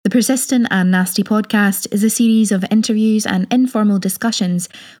Persistent and Nasty podcast is a series of interviews and informal discussions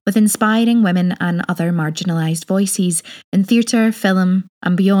with inspiring women and other marginalised voices in theatre, film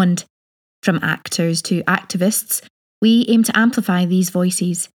and beyond. From actors to activists, we aim to amplify these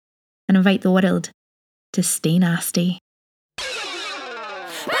voices and invite the world to stay nasty.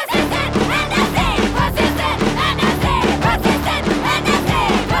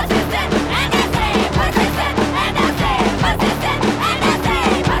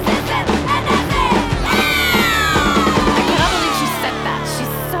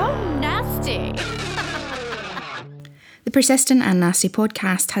 The Persistent and Nasty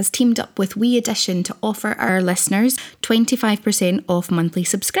podcast has teamed up with We Edition to offer our listeners 25% off monthly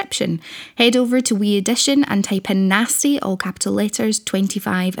subscription. Head over to We Edition and type in Nasty, all capital letters,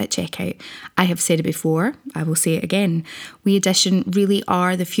 25 at checkout. I have said it before, I will say it again. We Edition really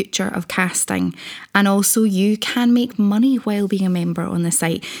are the future of casting. And also you can make money while being a member on the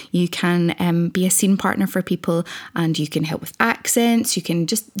site. You can be a scene partner for people and you can help with accents. You can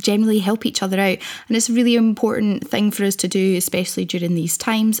just generally help each other out. And it's a really important thing for us to do, especially during these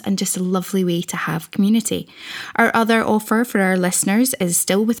times, and just a lovely way to have community. Our other offer for our listeners is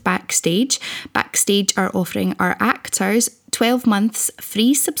still with Backstage. Backstage are offering our actors 12 months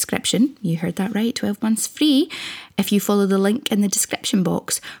free subscription. You heard that right, 12 months free. If you follow the link in the description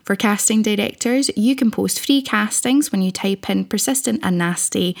box. For casting directors, you can post free castings when you type in Persistent and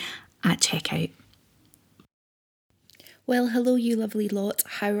Nasty at checkout. Well, hello you lovely lot.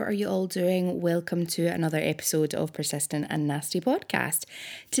 How are you all doing? Welcome to another episode of Persistent and Nasty podcast.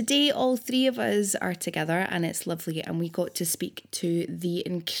 Today, all three of us are together and it's lovely, and we got to speak to the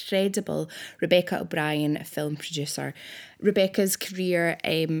incredible Rebecca O'Brien, film producer. Rebecca's career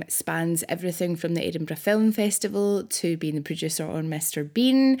spans everything from the Edinburgh Film Festival to being the producer on Mr.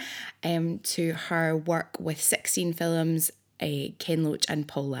 Bean, to her work with 16 films, Ken Loach and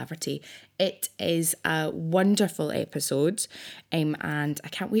Paul Laverty. It is a wonderful episode and I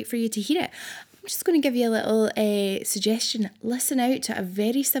can't wait for you to hear it. I'm just going to give you a little suggestion. Listen out to a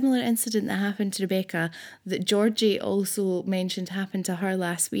very similar incident that happened to Rebecca that Georgie also mentioned happened to her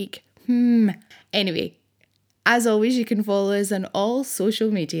last week. Anyway, as always, you can follow us on all social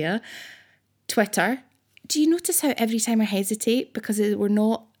media. Twitter. Do you notice how every time I hesitate because we're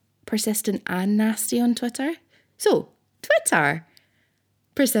not Persistent and Nasty on Twitter? So, Twitter.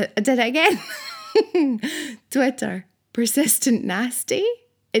 I did it again. Twitter, Persistent Nasty.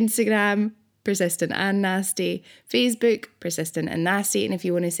 Instagram, Persistent and Nasty. Facebook, Persistent and Nasty. And if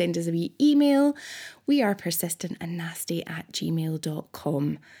you want to send us a wee email, we are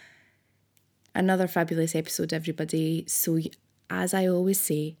persistentandnasty@gmail.com. Another fabulous episode, everybody. So, as I always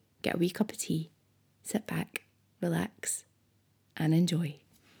say, get a wee cup of tea, sit back, relax, and enjoy.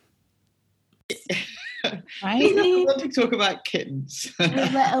 Right? I want to talk about kittens.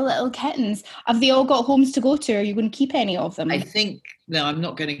 little kittens. Have they all got homes to go to? Are you going to keep any of them? I think, no, I'm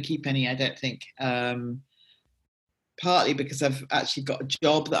not going to keep any, I don't think. Partly because I've actually got a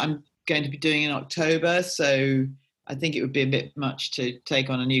job that I'm going to be doing in October, so I think it would be a bit much to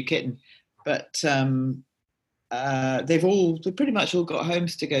take on a new kitten. But they've pretty much all got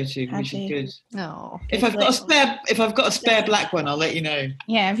homes to go to, which is good. No. If I've got a spare black one, I'll let you know.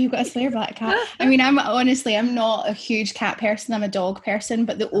 Yeah, have you got a spare black cat? I mean, I'm not a huge cat person. I'm a dog person,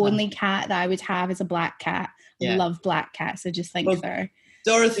 but the only cat that I would have is a black cat. I love black cats. I just think they're...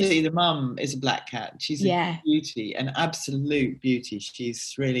 Dorothy, the mum, is a black cat. She's a beauty, an absolute beauty.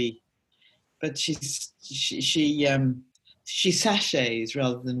 She's really, but she sachets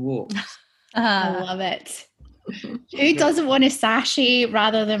rather than walks. I love it. Who doesn't want to sashay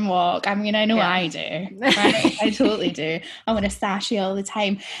rather than walk? I mean, I know I do. Right? I totally do. I want to sashay all the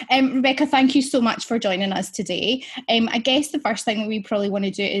time. Rebecca, thank you so much for joining us today. I guess the first thing that we probably want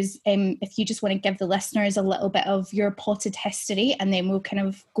to do is if you just want to give the listeners a little bit of your potted history, and then we'll kind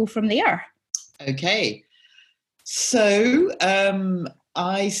of go from there. Okay. So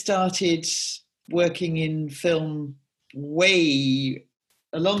I started working in film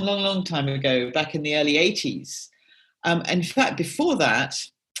a long time ago, back in the early 80s. In fact, before that,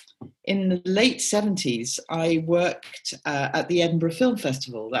 in the late 70s, I worked at the Edinburgh Film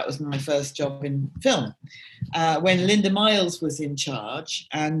Festival. That was my first job in film, when Linda Miles was in charge,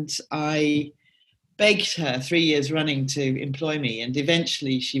 and I begged her 3 years running to employ me, and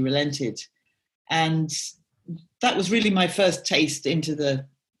eventually she relented. And that was really my first taste into the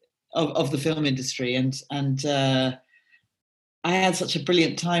film industry, and I had such a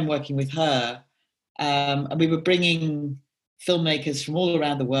brilliant time working with her. And we were bringing filmmakers from all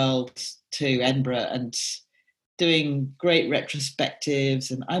around the world to Edinburgh and doing great retrospectives.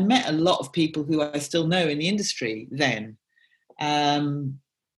 And I met a lot of people who I still know in the industry then.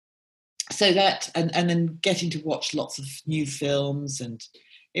 so that, and then getting to watch lots of new films, and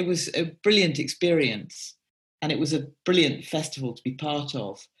it was a brilliant experience, and it was a brilliant festival to be part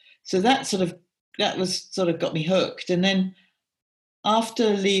of. So that was sort of got me hooked. And then after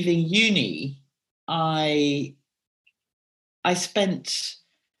leaving uni, I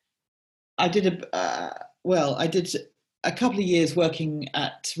did a couple of years working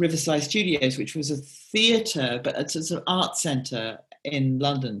at Riverside Studios, which was a theatre, but it's an sort of art centre in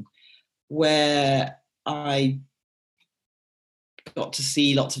London, where I got to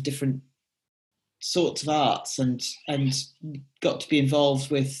see lots of different sorts of arts and got to be involved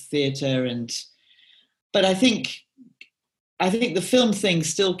with theatre. But I think the film thing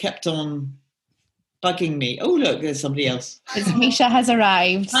still kept on bugging me. Oh, look, there's somebody else. Misha has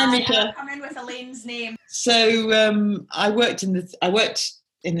arrived. Hi, Misha. Come in with Elaine's name. So I worked in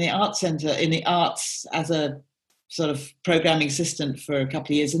the art centre, in the arts, as a sort of programming assistant for a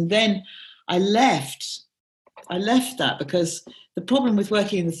couple of years, and then I left that because the problem with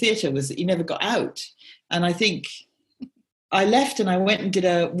working in the theatre was that you never got out. And I think I left and I went and did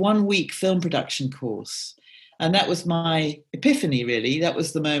a 1-week film production course, and that was my epiphany. Really, that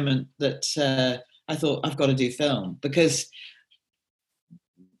was the moment that I thought, I've got to do film, because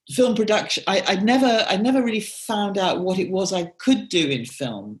film production, I'd never really found out what it was I could do in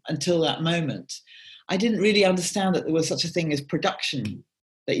film until that moment. I didn't really understand that there was such a thing as production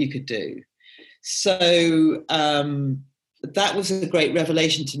that you could do. So that was a great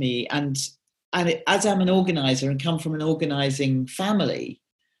revelation to me. And as I'm an organizer and come from an organizing family,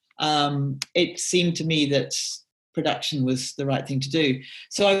 it seemed to me that production was the right thing to do.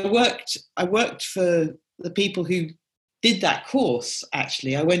 So I worked for the people who did that course.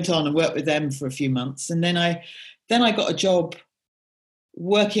 Actually, I went on and worked with them for a few months, and then I got a job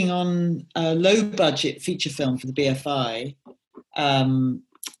working on a low budget feature film for the BFI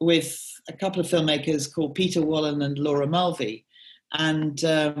with a couple of filmmakers called Peter Wallen and Laura Mulvey. And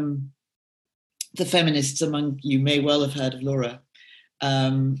the feminists among you may well have heard of Laura.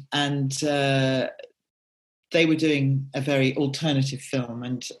 They were doing a very alternative film,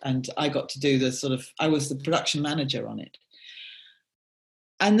 and I got to do I was the production manager on it.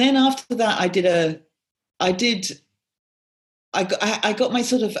 And then after that, I got my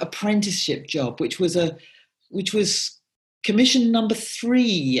sort of apprenticeship job, which was commission number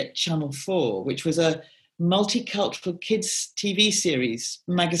 3 at Channel 4, which was a multicultural kids TV series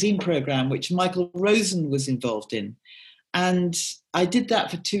magazine program, which Michael Rosen was involved in. And I did that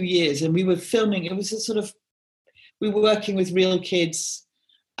for 2 years, and we were filming. It was we were working with real kids,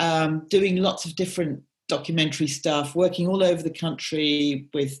 doing lots of different documentary stuff, working all over the country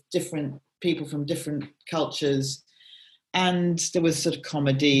with different people from different cultures. And there was sort of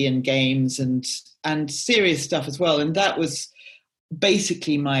comedy and games and serious stuff as well. And that was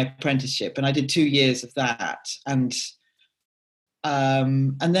basically my apprenticeship. And I did 2 years of that. And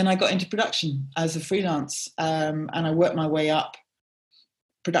then I got into production as a freelance, and I worked my way up,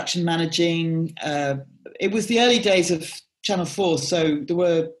 production managing. It was the early days of Channel 4, so there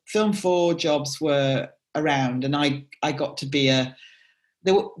were Film 4 jobs were around, and I got to be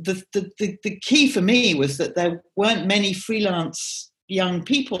the key for me was that there weren't many freelance young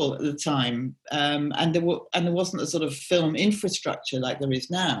people at the time, and there wasn't a sort of film infrastructure like there is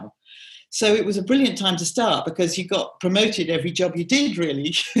now. So it was a brilliant time to start, because you got promoted every job you did,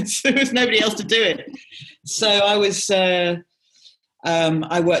 really. So there was nobody else to do it. So I was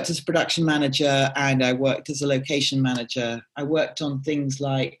I worked as a production manager, and I worked as a location manager. I worked on things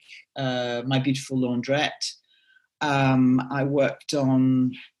like My Beautiful Laundrette. I worked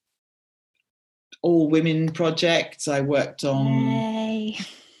on all women projects. I worked on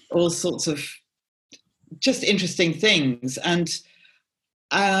all sorts of just interesting things. And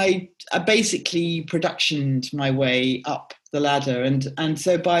I basically productioned my way up the ladder. And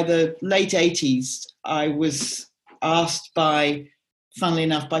so by the late 80s, I was asked funnily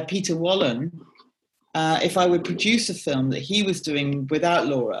enough, by Peter Wallen, if I would produce a film that he was doing without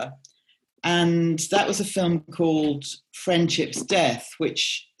Laura. And that was a film called Friendship's Death,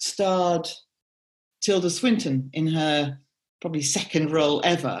 which starred Tilda Swinton in her probably second role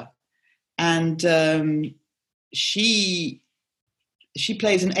ever. And she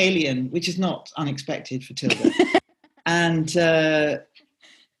plays an alien, which is not unexpected for Tilda. And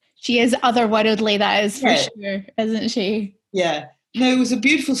she is otherworldly, that is for sure, isn't she? Yeah. No, it was a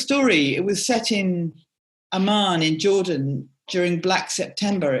beautiful story. It was set in Amman in Jordan during Black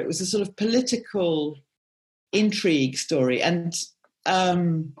September. It was a sort of political intrigue story. And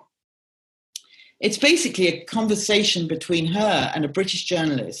it's basically a conversation between her and a British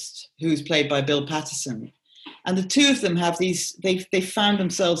journalist who's played by Bill Patterson. And the two of them have they found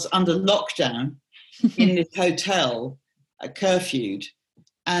themselves under lockdown in this hotel, curfewed.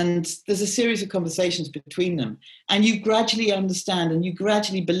 And there's a series of conversations between them. And you gradually understand and you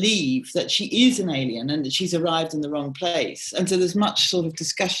gradually believe that she is an alien and that she's arrived in the wrong place. And so there's much sort of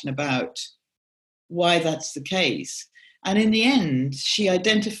discussion about why that's the case. And in the end, she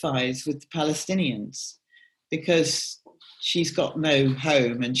identifies with the Palestinians because she's got no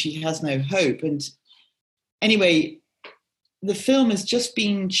home and she has no hope. And anyway, the film has just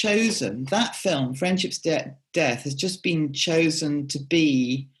been chosen, that film, Friendship's Death, has just been chosen to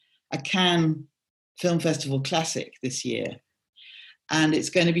be a Cannes Film Festival classic this year. And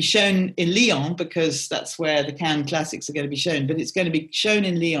it's going to be shown in Lyon because that's where the Cannes classics are going to be shown, but it's going to be shown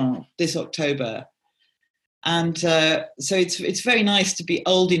in Lyon this October. And so it's very nice to be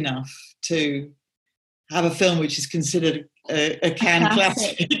old enough to have a film which is considered a Cannes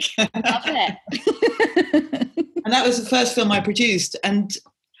classic. Love it. And that was the first film I produced. And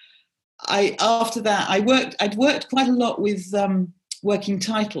after that, I'd worked quite a lot with Working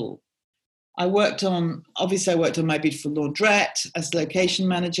Title. I worked on My Beautiful Laundrette as location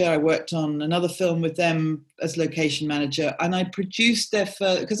manager. I worked on another film with them as location manager. And I produced their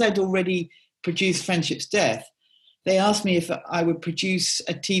first, because I'd already produced Friendship's Death, they asked me if I would produce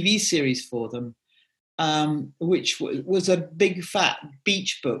a TV series for them, which was a big fat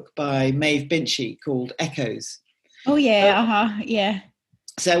beach book by Maeve Binchy called Echoes. Oh yeah, yeah.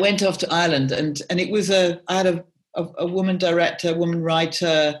 So I went off to Ireland, and it was I had a woman director, woman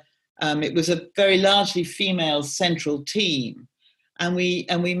writer. It was a very largely female central team, and we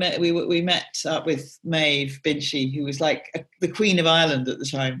met up with Maeve Binchy, who was like the Queen of Ireland at the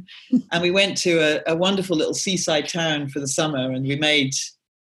time, and we went to a wonderful little seaside town for the summer, and we made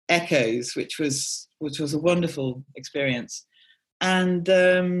Echoes, which was a wonderful experience,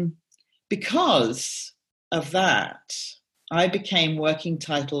 and because of that, I became Working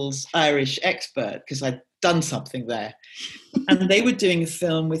Title's Irish expert because I'd done something there. And they were doing a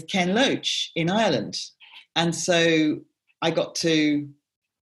film with Ken Loach in Ireland. And so I got to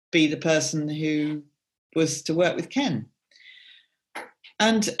be the person who was to work with Ken.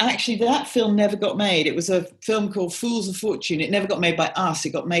 And actually that film never got made. It was a film called Fools of Fortune. It never got made by us.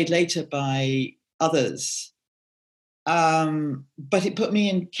 It got made later by others. But it put me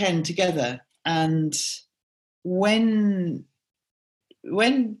and Ken together. And when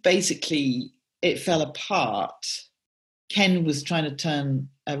basically it fell apart, Ken was trying to turn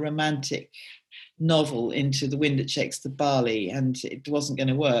a romantic novel into The Wind That Shakes the Barley, and it wasn't going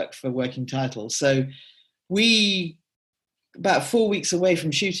to work for Working Title. So we, about 4 weeks away from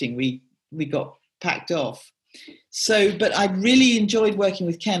shooting, we got packed off. So, but I really enjoyed working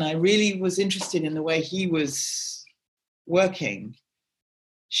with Ken. I really was interested in the way he was working,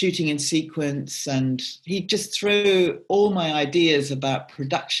 shooting in sequence, and he just threw all my ideas about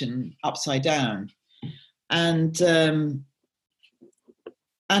production upside down, and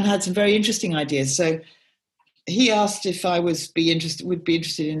had some very interesting ideas. So he asked if I would be interested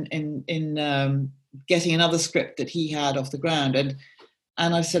in getting another script that he had off the ground, and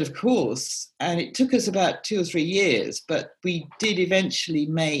I said of course. And it took us about 2 or 3 years, but we did eventually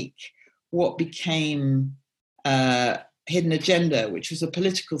make what became Hidden Agenda, which was a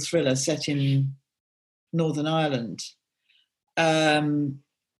political thriller set in Northern Ireland. And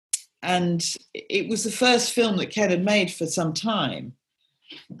it was the first film that Ken had made for some time.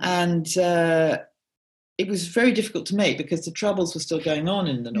 And it was very difficult to make because the Troubles were still going on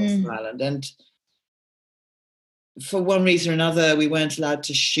in the North of Ireland. And for one reason or another, we weren't allowed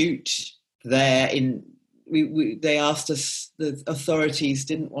to shoot there. They asked us, the authorities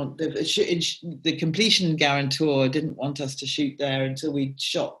didn't want, the completion guarantor didn't want us to shoot there until we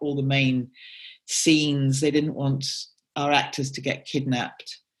shot all the main scenes. They didn't want our actors to get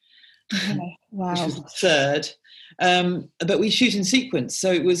kidnapped. Okay. Wow. Which was absurd. But we shoot in sequence,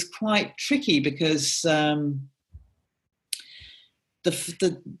 so it was quite tricky because one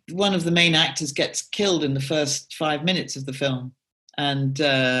of the main actors gets killed in the first 5 minutes of the film, and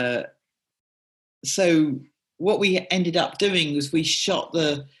so what we ended up doing was we shot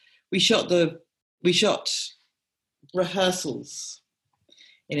rehearsals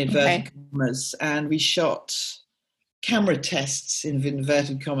in inverted commas, and we shot camera tests in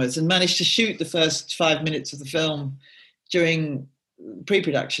inverted commas, and managed to shoot the first 5 minutes of the film during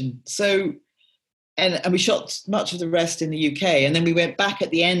pre-production. So, and we shot much of the rest in the UK, and then we went back at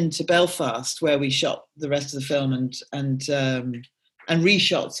the end to Belfast, where we shot the rest of the film and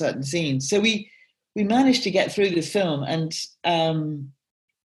reshot certain scenes. So we managed to get through this film and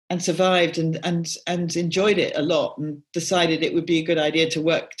survived and enjoyed it a lot, and decided it would be a good idea to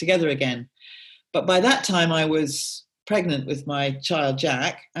work together again. But by that time I was pregnant with my child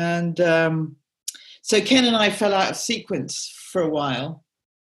Jack, and so Ken and I fell out of sequence for a while,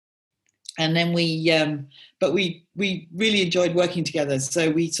 and then but we really enjoyed working together, so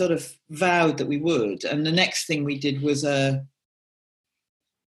we sort of vowed that we would. And the next thing we did was the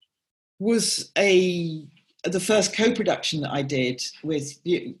first co-production that I did with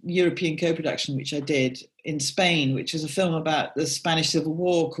European co-production, which I did in Spain, which was a film about the Spanish Civil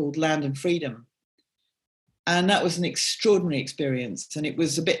War called Land and Freedom. And that was an extraordinary experience. And it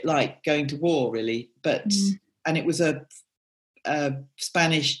was a bit like going to war, really. And it was a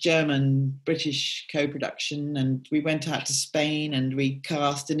Spanish, German, British co-production. And we went out to Spain and we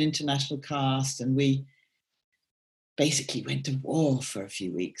cast an international cast, and we basically went to war for a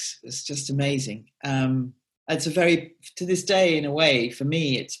few weeks. It was just amazing. It's to this day, in a way, for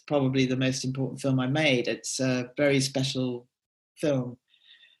me, it's probably the most important film I made. It's a very special film.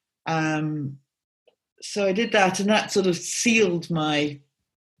 So I did that, and that sort of sealed my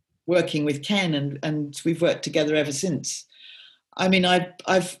working with Ken, and we've worked together ever since. I mean, I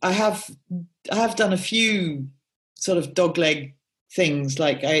have done a few sort of dogleg things.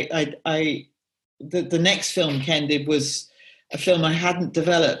 Like the next film Ken did was a film I hadn't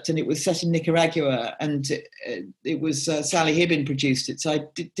developed, and it was set in Nicaragua, and it was Sally Hibbin produced it, so I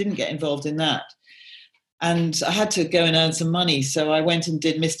didn't get involved in that. And I had to go and earn some money, so I went and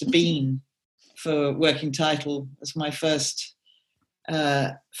did Mr. Bean for working title as my first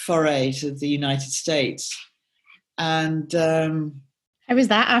foray to the United States. And how was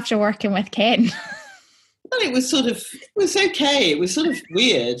that after working with Ken? Well, it was okay. It was sort of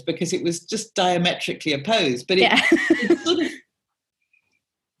weird because it was just diametrically opposed, but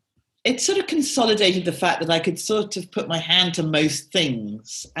it sort of consolidated the fact that I could sort of put my hand to most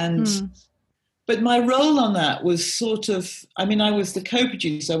things. But my role on that was sort of, I mean, I was the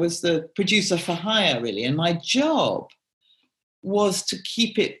co-producer, I was the producer for hire, really, and my job was to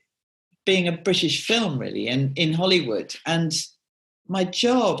keep it being a British film, really, and in Hollywood. And my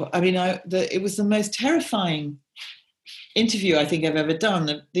job, I mean, it was the most terrifying interview I think I've ever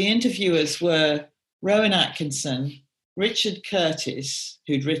done. The interviewers were Rowan Atkinson, Richard Curtis,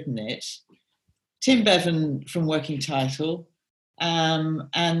 who'd written it, Tim Bevan from Working Title,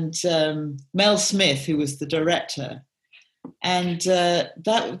 and Mel Smith, who was the director. And I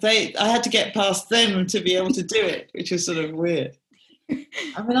had to get past them to be able to do it, which was sort of weird.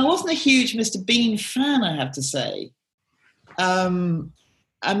 I mean, I wasn't a huge Mr. Bean fan, I have to say. I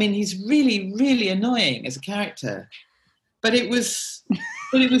mean, he's really, really annoying as a character. But it was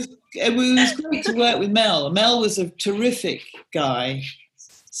great to work with Mel. Mel was a terrific guy.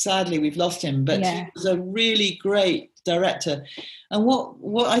 Sadly, we've lost him, but he was a really great director. And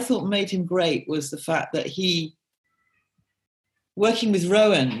what I thought made him great was the fact that he, working with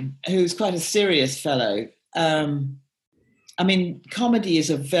Rowan, who's quite a serious fellow, I mean, comedy is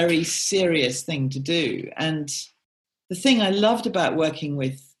a very serious thing to do. And the thing I loved about working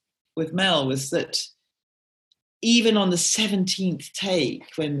with Mel was that even on the 17th take,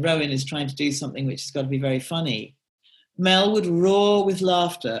 when Rowan is trying to do something which has got to be very funny, Mel would roar with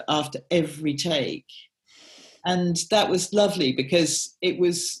laughter after every take. And that was lovely because it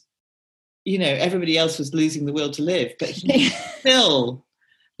was, you know, everybody else was losing the will to live, but he still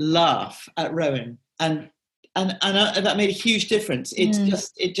laugh at Rowan. And that made a huge difference.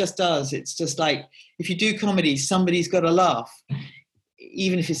 It just does. It's just like, if you do comedy, somebody's got to laugh,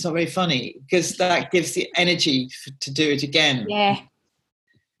 even if it's not very funny, because that gives the energy to do it again. Yeah.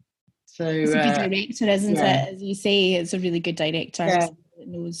 So it's a good director, isn't it? As you say, it's a really good director that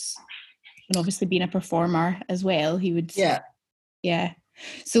knows, and obviously being a performer as well, he would. Yeah.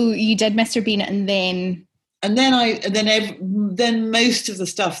 So you did Mr. Bean, and then most of the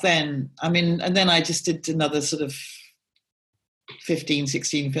stuff. Then I just did another sort of 15,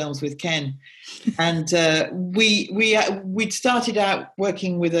 16 films with Ken, and we'd started out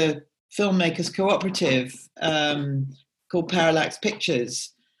working with a filmmakers cooperative called Parallax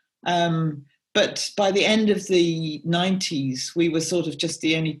Pictures, but by the end of the 90s we were sort of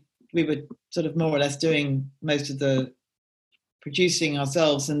we were sort of more or less doing most of the producing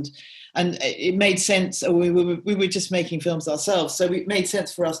ourselves, and it made sense. We were just making films ourselves, so it made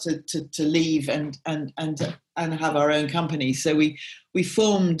sense for us to leave and have our own company. So we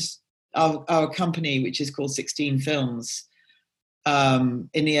formed our company, which is called 16 Films, in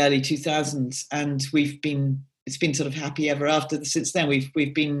the early 2000s, and it's been sort of happy ever after. Since then,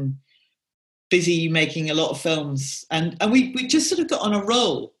 we've been busy making a lot of films, and we just sort of got on a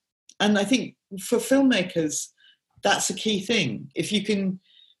roll. And I think for filmmakers, that's a key thing. If you can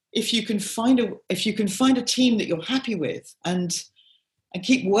find a team that you're happy with, and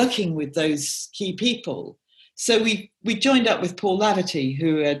keep working with those key people. So we joined up with Paul Laverty,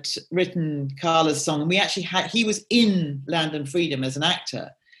 who had written Carla's song, and we actually he was in Land and Freedom as an actor.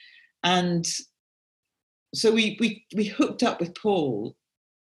 And so we hooked up with Paul,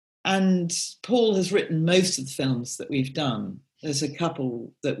 and Paul has written most of the films that we've done. There's a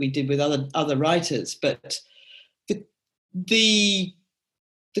couple that we did with other writers, but the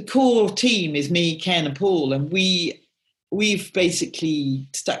core team is me, Ken, and Paul, and we've basically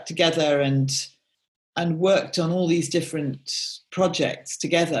stuck together and worked on all these different projects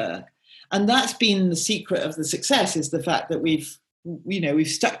together. And that's been the secret of the success, is the fact that we've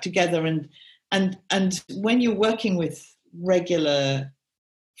stuck together, and when you're working with regular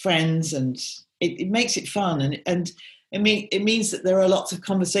friends, and it makes it fun, and it means that there are lots of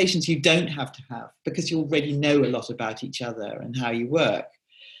conversations you don't have to have, because you already know a lot about each other and how you work.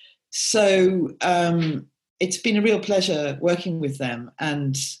 So it's been a real pleasure working with them,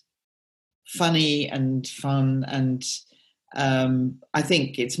 and funny and fun, and I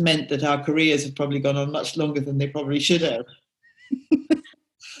think it's meant that our careers have probably gone on much longer than they probably should have.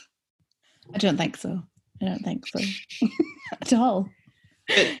 I don't think so at all.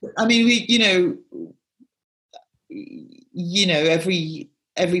 But, I mean,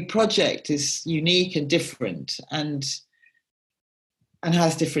 every project is unique and different, and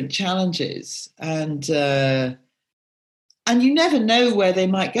has different challenges, and you never know where they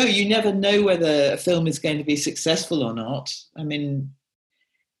might go. You never know whether a film is going to be successful or not. I mean,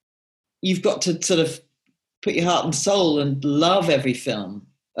 you've got to sort of put your heart and soul and love every film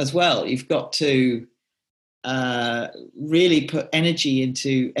as well. You've got to really put energy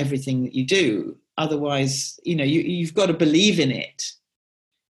into everything that you do. Otherwise, you've got to believe in it.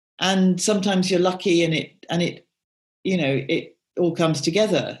 And sometimes you're lucky, and it all comes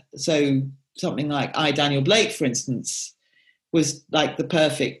together. So something like Daniel Blake, for instance, was like the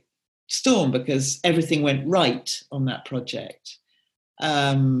perfect storm, because everything went right on that project.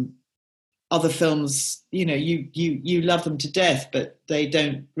 Other films, you love them to death, but they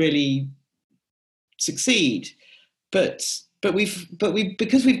don't really succeed. But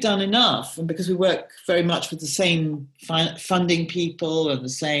because we've done enough, and because we work very much with the same funding people and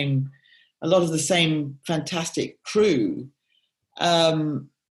a lot of the same fantastic crew, over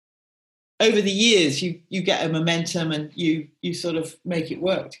the years you get a momentum, and you sort of make it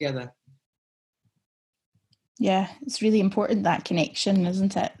work together. Yeah, it's really important, that connection,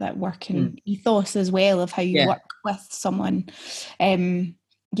 isn't it? That working ethos as well, of how you work with someone. I'm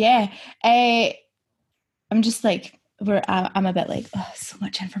just like, I'm a bit like, oh, so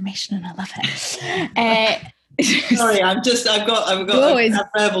much information, and I love it. Sorry, I've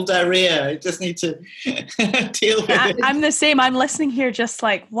got verbal diarrhea. I just need to deal with it. I'm the same. I'm listening here, just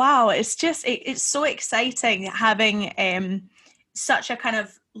like, wow, it's just it's so exciting having such a kind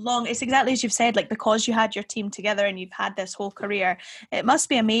of long. It's exactly as you've said, like, because you had your team together and you've had this whole career, it must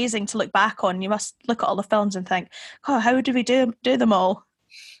be amazing to look back on. You must look at all the films and think, oh, how did we do them all?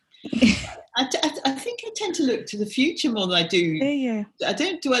 I think I tend to look to the future more than I do. Yeah. I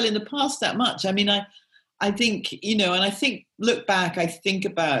don't dwell in the past that much. I mean, I think, and I think, look back, I think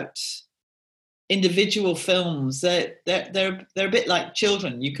about individual films. They're a bit like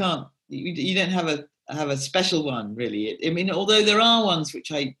children. You don't have a special one, really. I mean, although there are ones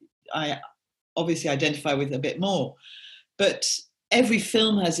which I obviously identify with a bit more, but every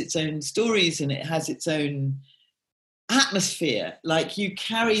film has its own stories, and it has its own atmosphere. Like, you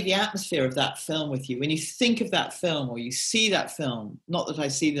carry the atmosphere of that film with you. When you think of that film, or you see that film, not that I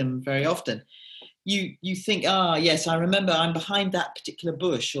see them very often, you think, yes, I remember I'm behind that particular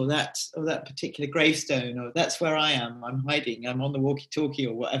bush, or that particular gravestone, or that's where I am. I'm hiding. I'm on the walkie-talkie,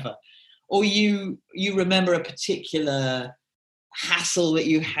 or whatever. Or you remember a particular hassle that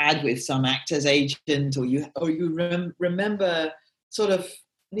you had with some actor's agent, or you remember sort of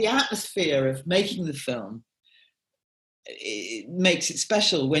the atmosphere of making the film. It makes it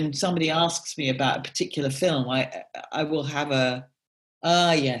special. When somebody asks me about a particular film, I will have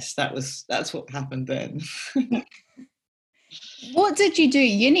yes, that's what happened then. What did you do at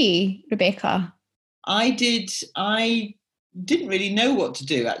uni, Rebecca? I didn't really know what to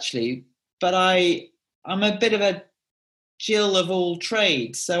do, actually, but I'm a bit of a Jill of all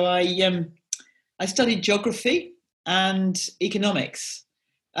trades. So I studied geography and economics,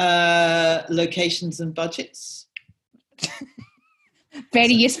 locations and budgets.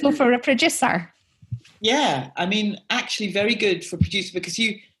 Very useful for a producer. Yeah, I mean, actually very good for a producer, because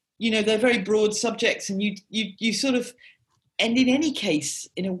you they're very broad subjects, and you sort of, and in any case,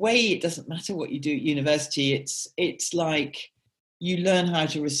 in a way, it doesn't matter what you do at university. It's like you learn how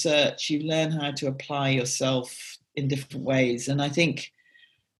to research, you learn how to apply yourself in different ways. And I think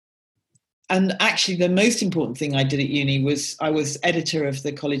and actually the most important thing I did at uni was I was editor of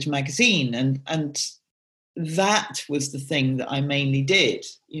the college magazine, and that was the thing that I mainly did.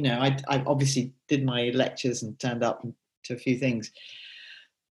 You know, I obviously did my lectures and turned up to a few things,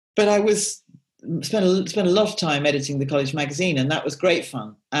 but I spent a lot of time editing the college magazine, and that was great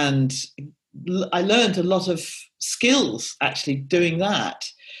fun. And I learned a lot of skills actually doing that,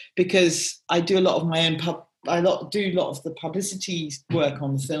 because I do a lot of my own do a lot of the publicity work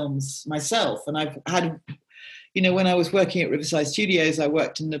on the films myself. And I've had, you know, when I was working at Riverside Studios, I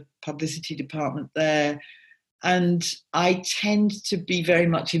worked in the publicity department there. And I tend to be very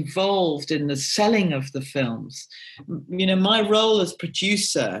much involved in the selling of the films. You know, my role as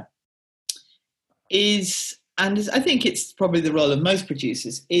producer is, and I think it's probably the role of most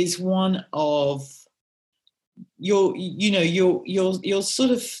producers, is one of you're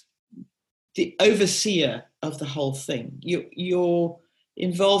sort of the overseer of the whole thing. You're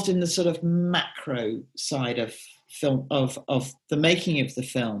involved in the sort of macro side of film, of the making of the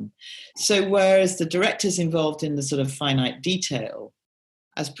film. So whereas the director's involved in the sort of finite detail,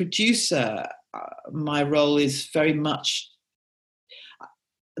 as producer, my role is very much,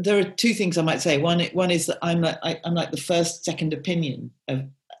 there are two things I might say. One is that I'm like the first, second opinion of,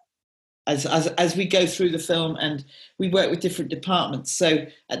 as we go through the film, and we work with different departments. So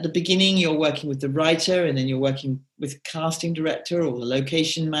at the beginning, you're working with the writer, and then you're working with the casting director or the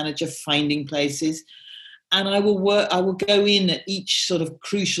location manager, finding places. And I will go in at each sort of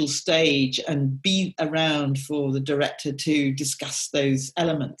crucial stage and be around for the director to discuss those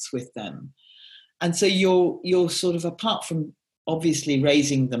elements with them. And so you're sort of, apart from obviously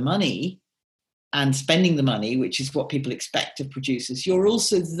raising the money and spending the money, which is what people expect of producers, you're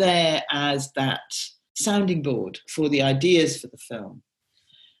also there as that sounding board for the ideas for the film.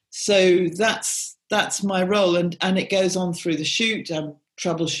 So that's my role, and it goes on through the shoot. I'm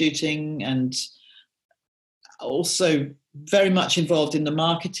troubleshooting, and also very much involved in the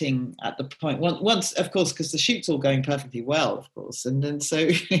marketing at the point. Once, of course, because the shoot's all going perfectly well, of course, and then so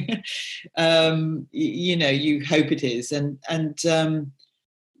you know, you hope it is,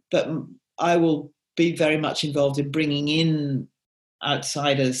 but I will be very much involved in bringing in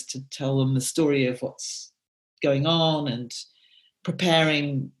outsiders to tell them the story of what's going on and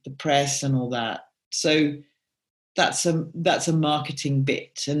preparing the press and all that. So that's a marketing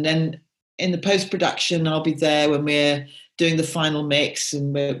bit. And then in the post-production, I'll be there when we're doing the final mix,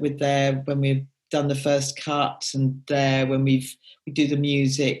 and we're there when we've done the first cut, and there when we do the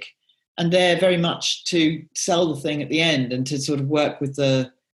music, and there very much to sell the thing at the end, and to sort of work with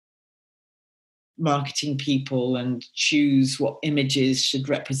the marketing people and choose what images should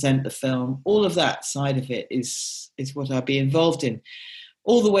represent the film. All of that side of it is what I'll be involved in,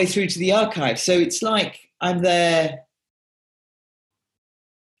 all the way through to the archive. So it's like I'm there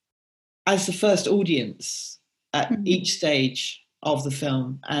as the first audience at each stage of the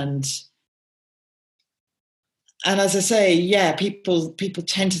film. And as I say, yeah, people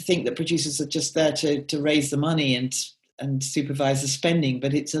tend to think that producers are just there to raise the money and supervise the spending,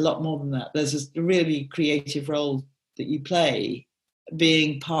 but it's a lot more than that. There's a really creative role that you play,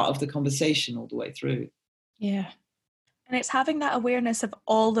 being part of the conversation all the way through. Yeah. And it's having that awareness of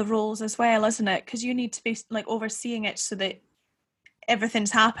all the roles as well, isn't it? Because you need to be like overseeing it so that everything's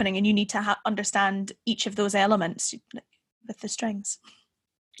happening, and you need to understand each of those elements with the strings.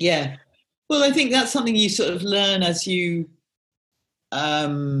 Yeah. Well, I think that's something you sort of learn as you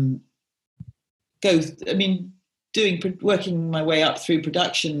go. I mean, working my way up through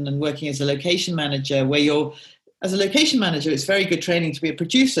production and working as a location manager, where as a location manager, it's very good training to be a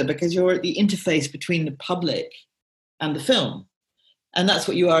producer, because you're at the interface between the public and the film. And that's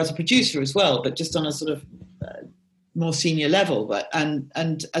what you are as a producer as well, but just on a sort of more senior level. And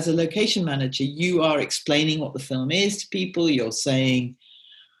as a location manager, you are explaining what the film is to people. You're saying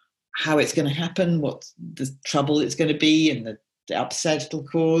how it's going to happen, what the trouble it's going to be, and the upset it'll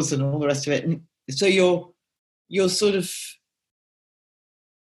cause, and all the rest of it. And so you're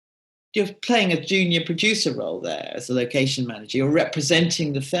playing a junior producer role there as a location manager. You're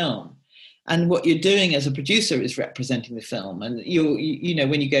representing the film, and what you're doing as a producer is representing the film. And you know,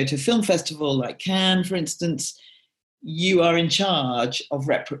 when you go to a film festival like Cannes, for instance, you are in charge of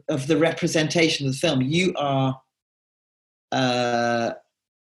the representation of the film. You are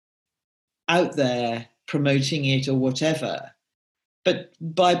out there promoting it or whatever. But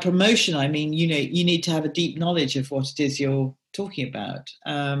by promotion, I mean, you know, you need to have a deep knowledge of what it is you're talking about.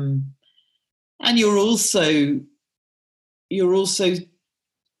 And you're also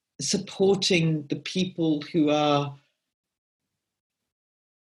supporting the people who are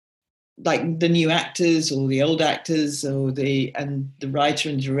like the new actors or the old actors or the writer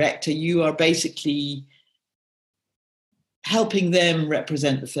and director, you are basically helping them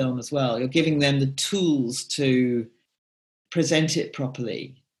represent the film as well. You're giving them the tools to present it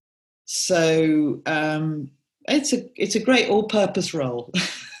properly. So it's a great all-purpose role.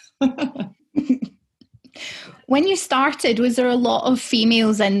 When you started, was there a lot of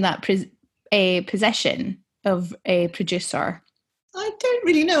females in that position of a producer? I don't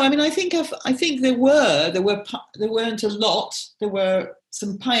really know. I mean, I think there weren't a lot. There were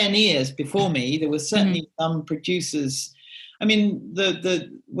some pioneers before me. There were certainly some producers. I mean,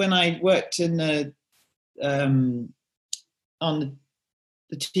 when I worked on the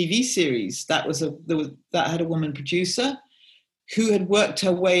TV series, that had a woman producer who had worked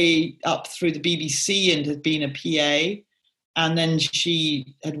her way up through the BBC and had been a PA, and then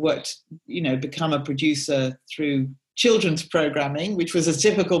she had become a producer through children's programming, which was a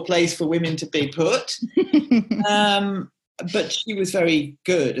typical place for women to be put. But she was very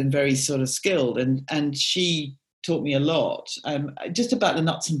good and very sort of skilled, and she taught me a lot, just about the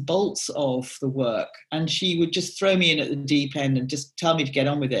nuts and bolts of the work. And she would just throw me in at the deep end and just tell me to get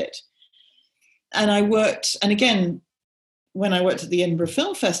on with it. And again, when I worked at the Edinburgh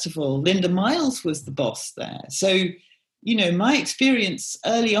Film Festival, Linda Miles was the boss there. So, my experience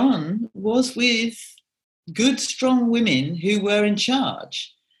early on was with good, strong women who were in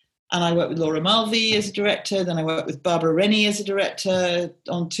charge. And I worked with Laura Mulvey as a director. Then I worked with Barbara Rennie as a director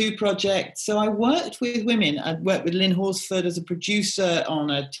on 2 projects. So I worked with women. I worked with Lynn Horsford as a producer on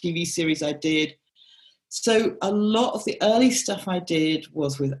a TV series I did. So a lot of the early stuff I did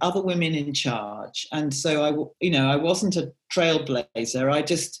was with other women in charge. And so I wasn't a trailblazer.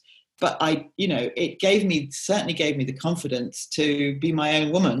 It certainly gave me the confidence to be my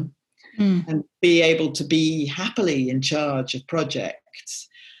own woman and be able to be happily in charge of projects.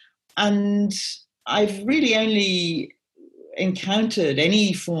 And I've really only encountered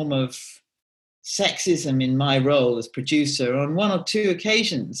any form of sexism in my role as producer on 1 or 2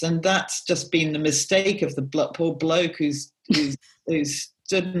 occasions, and that's just been the mistake of the poor bloke who's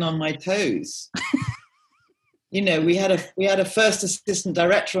stood on my toes. We had a first assistant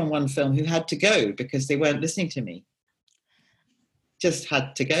director on one film who had to go because they weren't listening to me. Just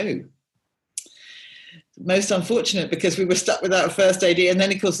had to go. Most unfortunate, because we were stuck without a first AD, and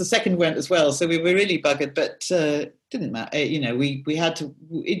then of course the second went as well, so we were really buggered, but didn't matter. We had to.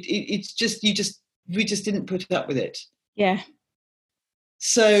 We just didn't put up with it. Yeah.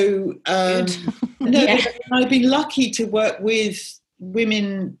 So Yeah. I've been lucky to work with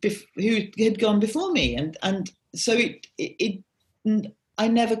women who had gone before me, and so I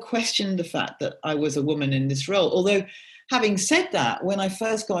never questioned the fact that I was a woman in this role. Although, having said that, when I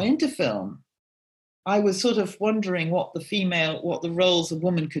first got into film, I was sort of wondering what the roles a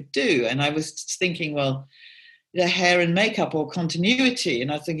woman could do. And I was thinking, well, the hair and makeup or continuity.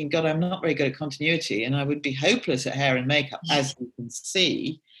 And I was thinking, God, I'm not very good at continuity, and I would be hopeless at hair and makeup, as you can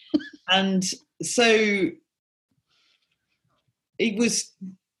see. And so it was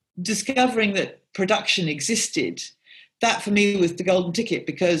discovering that production existed. That for me was the golden ticket,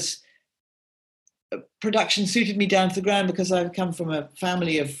 because production suited me down to the ground, because I've come from a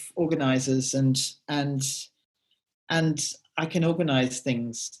family of organisers, and I can organise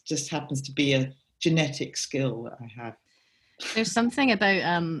things. Just happens to be a genetic skill that I have. There's something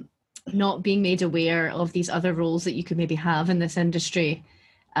about not being made aware of these other roles that you could maybe have in this industry,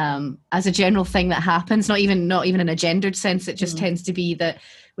 as a general thing that happens, not even in a gendered sense. It just tends to be that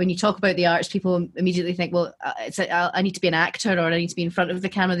when you talk about the arts, people immediately think, well, I need to be an actor, or I need to be in front of the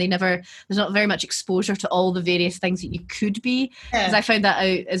camera. There's not very much exposure to all the various things that you could be. Because I found that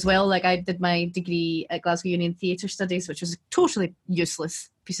out as well. Like, I did my degree at Glasgow Union Theatre Studies, which was a totally useless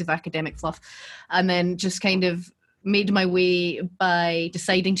piece of academic fluff, and then just kind of made my way by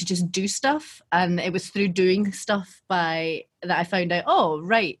deciding to just do stuff. And it was through doing stuff that I found out, oh,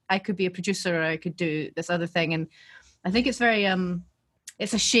 right, I could be a producer, or I could do this other thing. And I think it's very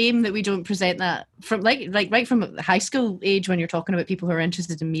it's a shame that we don't present that from like right from high school age, when you're talking about people who are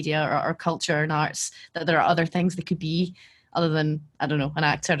interested in media or culture and arts, that there are other things they could be other than, I don't know, an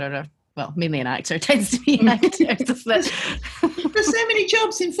actor mainly an actor tends to be an actor. There's so many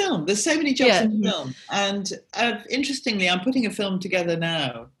jobs in film. And interestingly, I'm putting a film together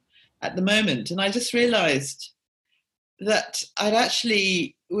now at the moment, and I just realised that I'd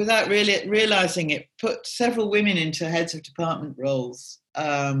actually, without really realising it, put several women into heads of department roles.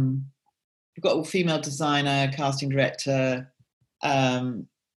 We've got a female designer, casting director, and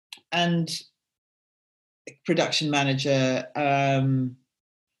production manager, a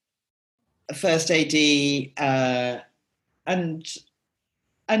first AD, and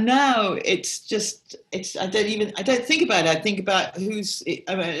now it's I don't think about it. I think about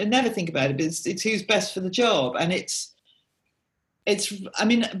I never think about it, but it's who's best for the job. And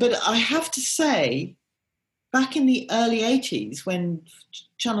but I have to say, back in the early 80s when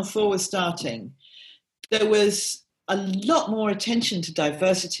Channel 4 was starting, there was a lot more attention to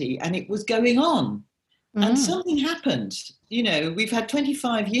diversity, and it was going on. And something happened. We've had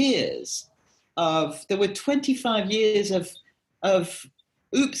 25 years there were 25 years of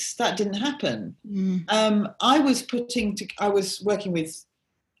oops, that didn't happen. I was working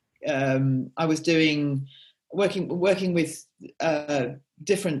with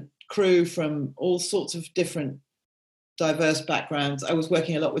different crew from all sorts of different diverse backgrounds. I was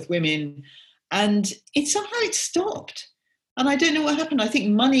working a lot with women, and somehow it stopped. And I don't know what happened. I think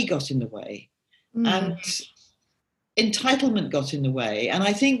money got in the way, and entitlement got in the way. And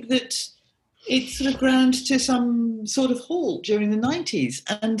I think that it sort of ground to some sort of halt during the 90s.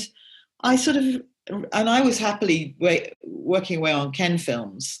 And I was happily working away on Ken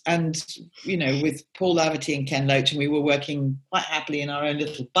films, and, with Paul Laverty and Ken Loach, and we were working quite happily in our own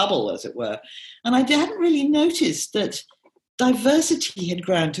little bubble, as it were. And I hadn't really noticed that diversity had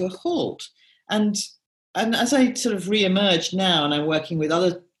ground to a halt. And as I sort of re-emerged now, and I'm working with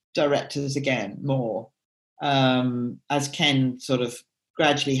other directors again more, as Ken sort of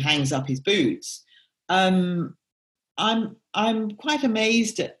gradually hangs up his boots, I'm quite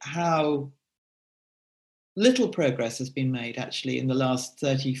amazed at how little progress has been made actually in the last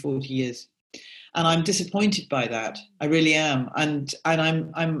 30, 40 years. And I'm disappointed by that. I really am. And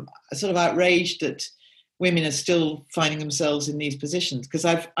I'm sort of outraged that women are still finding themselves in these positions, because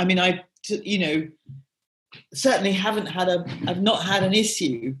I certainly I've not had an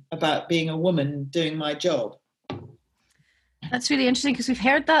issue about being a woman doing my job. That's really interesting, because we've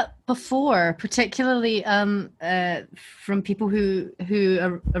heard that before, particularly from people who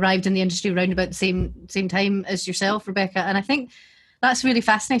arrived in the industry around about the same time as yourself, Rebecca. And I think that's really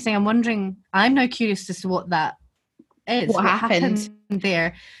fascinating. I'm now curious as to what that is. What happened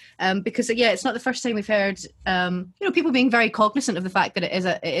there? Because it's not the first time we've heard people being very cognizant of the fact that it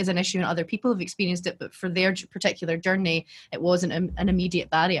is an issue and other people have experienced it, but for their particular journey, it wasn't an immediate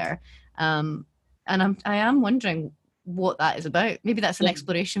barrier. And I am wondering what that is about. Maybe that's an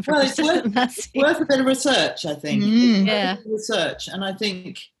exploration for persistent Nasty. Worth a bit of research, I think. Research, and I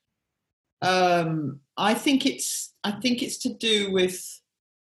think it's to do with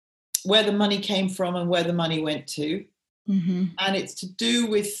where the money came from and where the money went to, and it's to do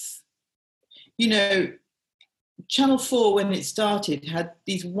with Channel 4 when it started had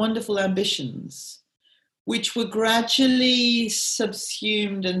these wonderful ambitions, which were gradually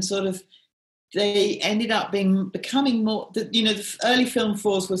subsumed and sort of. They ended up becoming more. The early Film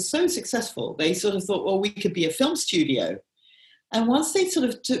 4s were so successful. They sort of thought, well, we could be a film studio, and once they sort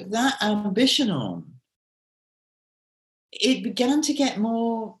of took that ambition on, it began to get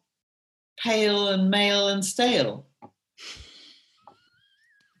more pale and male and stale.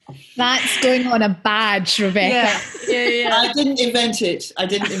 That's going on a badge, Rebecca. Yeah. I didn't invent it.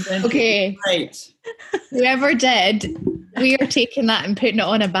 Okay. Great. Whoever did, we are taking that and putting it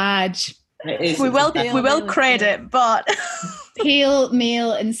on a badge. We will credit, but pale,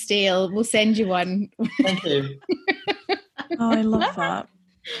 male, and stale. We'll send you one. Thank you. Oh, I love that.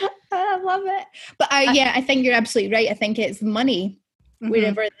 I love it. But I think you're absolutely right. I think it's money,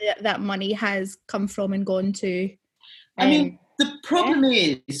 wherever that money has come from and gone to. The problem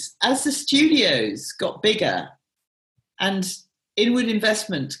is, as the studios got bigger and inward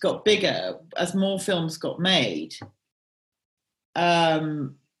investment got bigger, as more films got made,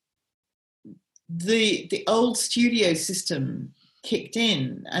 the old studio system kicked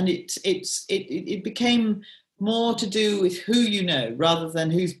in, and it became more to do with who you know rather than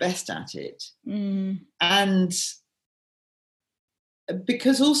who's best at it. And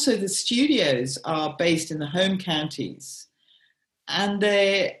because also the studios are based in the home counties, and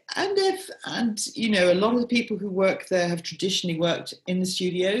a lot of the people who work there have traditionally worked in the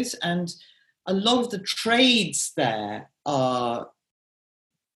studios, and a lot of the trades there are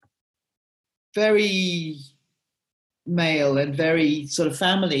very male and very sort of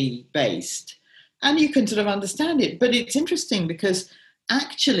family based, and you can sort of understand it. But it's interesting because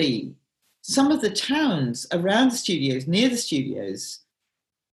actually some of the towns around the studios, near the studios,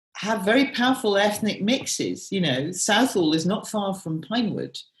 have very powerful ethnic mixes. Southall is not far from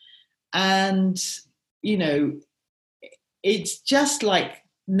Pinewood, and it's just like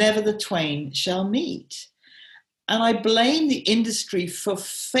never the twain shall meet. And I blame the industry for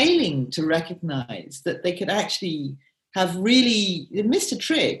failing to recognise that they could actually have really missed a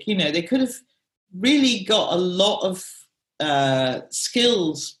trick. They could have really got a lot of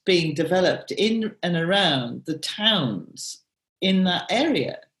skills being developed in and around the towns in that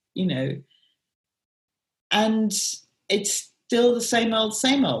area, you know, and it's still the same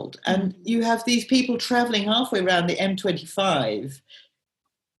old. And you have these people traveling halfway around the M25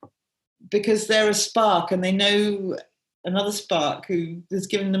 because they're a spark and they know another spark who has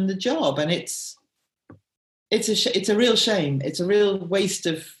given them the job. And it's a real shame. It's a real waste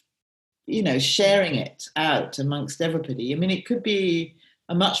of, you know, sharing it out amongst everybody. I mean, it could be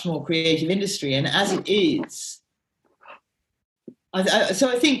a much more creative industry, and as it is, so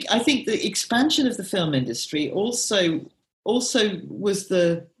I think the expansion of the film industry also was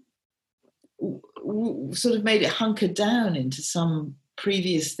sort of made it hunker down into some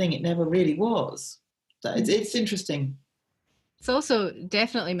previous thing it never really was. So it's interesting. It's also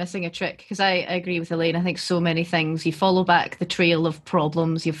definitely missing a trick, because I agree with Elaine. I think so many things, you follow back the trail of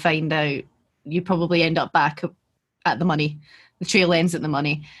problems, you find out you probably end up back at the money. The trail ends at the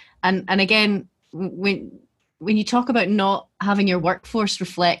money. And again, when you talk about not having your workforce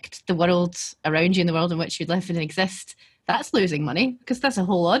reflect the world around you and the world in which you live and exist, that's losing money, because there's a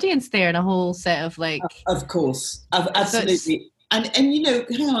whole audience there and a whole set of like... Of course, absolutely. And you know,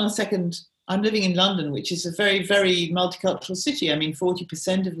 hang on a second, I'm living in London, which is a very, very multicultural city. I mean,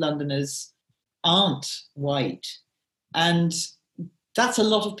 40% of Londoners aren't white. And that's a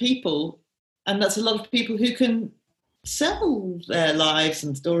lot of people. And that's a lot of people who can sell their lives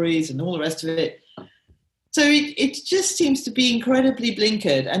and stories and all the rest of it. So it just seems to be incredibly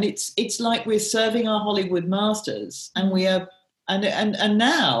blinkered. And it's like we're serving our Hollywood masters. And we are, and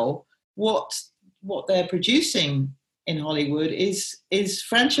now what they're producing in Hollywood is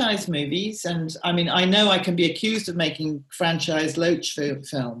franchise movies. And I mean, I know I can be accused of making franchise loach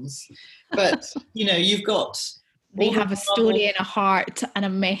films, but you know, you've got... They have a story and a heart and a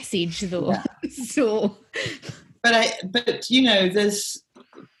message though. Yeah. So but you know, they're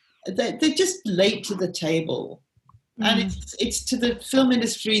just late to the table. And it's to the film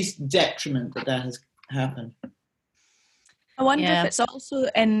industry's detriment that has happened. I wonder if it's also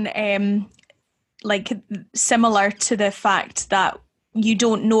in like similar to the fact that you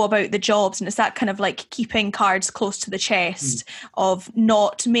don't know about the jobs, and it's that kind of like keeping cards close to the chest of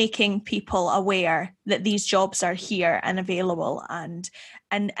not making people aware that these jobs are here and available, and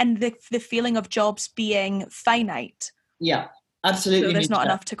the feeling of jobs being finite. Yeah, absolutely. So there's not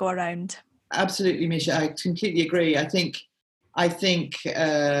enough to go around. Absolutely, Misha. I completely agree. I think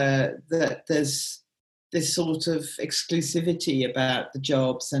that there's this sort of exclusivity about the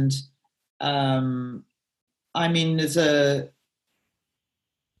jobs, and I mean,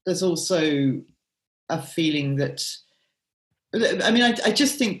 there's also a feeling that, I mean, I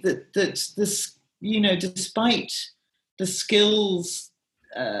just think that this, you know, despite the skills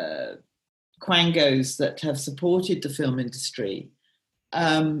quangos that have supported the film industry,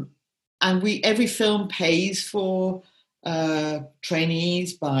 and every film pays for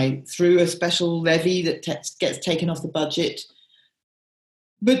trainees through a special levy that gets taken off the budget.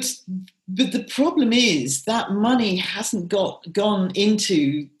 But the problem is that money hasn't gone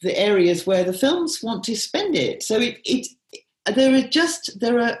into the areas where the films want to spend it. So it's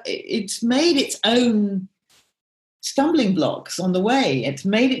made its own stumbling blocks on the way. It's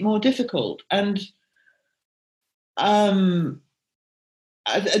made it more difficult. And there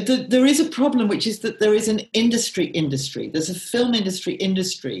is a problem, which is that there is an industry. There's a film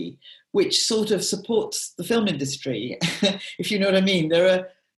industry which sort of supports the film industry, if you know what I mean. There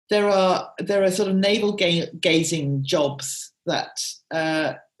are sort of navel gazing jobs that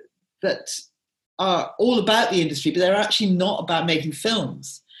are all about the industry, but they're actually not about making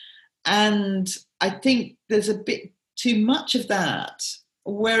films. And I think there's a bit too much of that,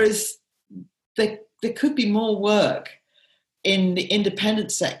 whereas there could be more work in the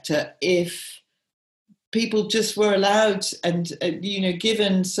independent sector if people just were allowed and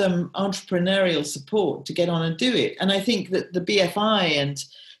given some entrepreneurial support to get on and do it. And I think that the BFI and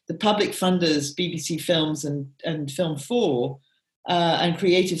the public funders, BBC Films and Film 4 and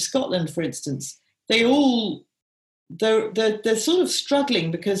Creative Scotland, for instance, they're sort of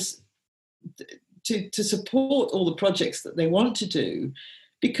struggling because to support all the projects that they want to do.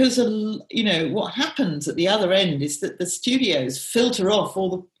 Because what happens at the other end is that the studios filter off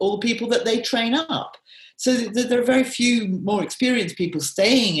all the people that they train up. So there are very few more experienced people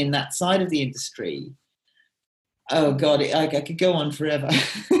staying in that side of the industry. Oh God, I could go on forever. No,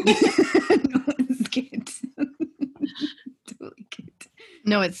 it's good. Totally good.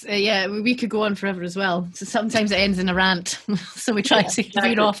 No, it's we could go on forever as well. So sometimes it ends in a rant. So we try to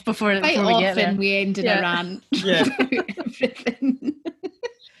veer off before we get there. We end in a rant. Yeah. Everything.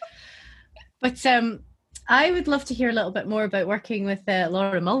 But I would love to hear a little bit more about working with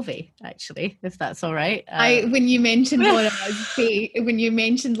Laura Mulvey, actually, if that's all right. When you mentioned Laura,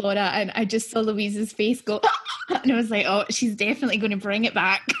 and I just saw Louise's face go, and I was like, oh, she's definitely going to bring it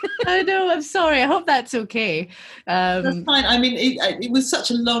back. I know. I'm sorry. I hope that's okay. That's fine. I mean, it was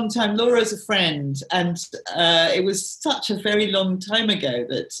such a long time. Laura's a friend, and it was such a very long time ago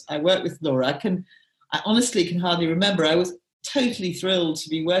that I worked with Laura. I honestly can hardly remember. I was totally thrilled to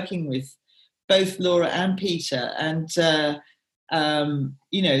be working with both Laura and Peter, and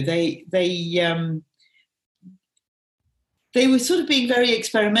they were sort of being very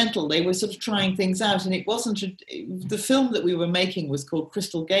experimental. They were sort of trying things out, and it wasn't the film that we were making was called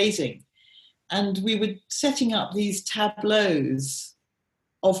Crystal Gazing, and we were setting up these tableaus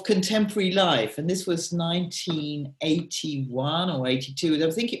of contemporary life, and this was 1981 or 82.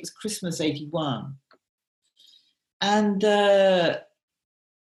 I think it was Christmas 81, and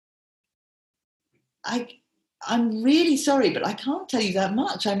I'm really sorry, but I can't tell you that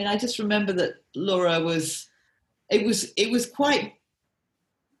much. I mean, I just remember that Laura was. It was quite.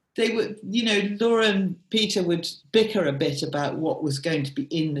 They were, Laura and Peter would bicker a bit about what was going to be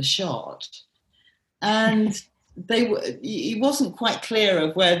in the shot, and it wasn't quite clear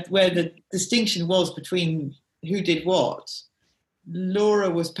of where the distinction was between who did what.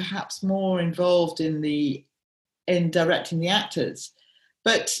 Laura was perhaps more involved in directing the actors,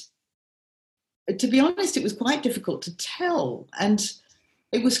 but to be honest, it was quite difficult to tell, and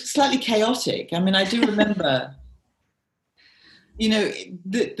it was slightly chaotic. I mean, I do remember,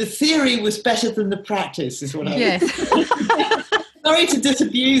 the theory was better than the practice, is what I would say. Sorry to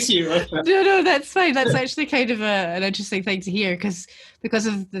disabuse you. No, that's fine. That's actually kind of an interesting thing to hear because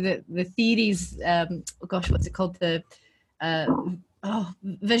of the theories. What's it called? The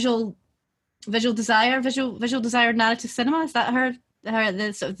visual desire narrative cinema. Is that her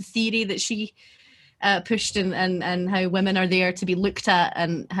the sort of the theory that she pushed, and how women are there to be looked at,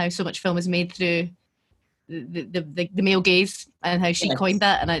 and how so much film is made through the male gaze, and how she coined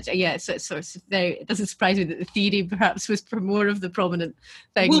that. And so it's sort of very. It doesn't surprise me that the theory perhaps was more of the prominent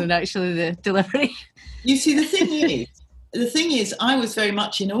thing than actually the delivery. You see, the thing is, I was very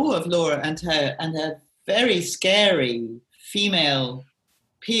much in awe of Laura and her very scary female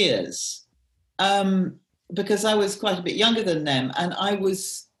peers, because I was quite a bit younger than them, and I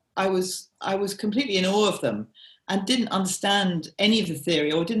was completely in awe of them, and didn't understand any of the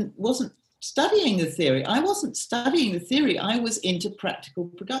theory, or wasn't studying the theory. I wasn't studying the theory. I was into practical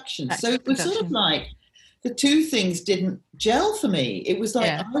production. So it was sort of like the two things didn't gel for me. It was like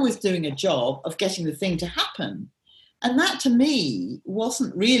I was doing a job of getting the thing to happen. And that to me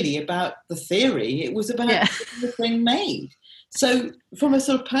wasn't really about the theory. It was about getting the thing made. So from a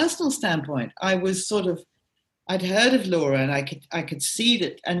sort of personal standpoint, I'd heard of Laura, and I could see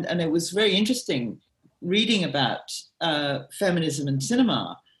that, and it was very interesting reading about feminism in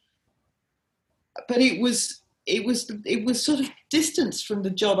cinema. But it was sort of distanced from the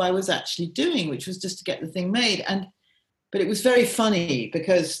job I was actually doing, which was just to get the thing made. But it was very funny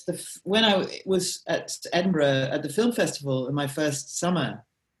because when I was at Edinburgh at the film festival in my first summer,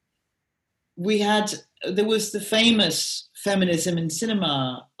 there was the famous feminism in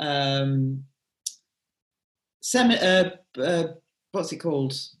cinema. What's it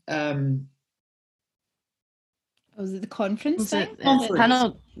called? Was it the conference thing? Conference.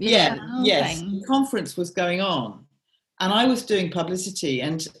 Panel. Yes. The conference was going on, and I was doing publicity,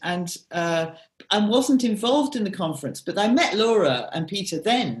 and wasn't involved in the conference. But I met Laura and Peter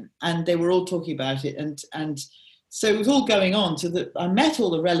then, and they were all talking about it, and so it was all going on. So that I met all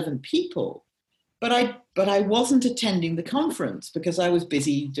the relevant people, but I wasn't attending the conference because I was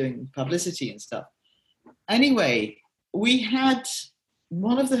busy doing publicity and stuff. Anyway, we had.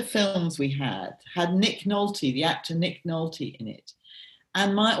 One of the films we had Nick Nolte, the actor Nick Nolte, in it.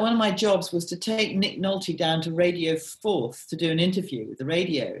 And one of my jobs was to take Nick Nolte down to Radio 4th to do an interview with the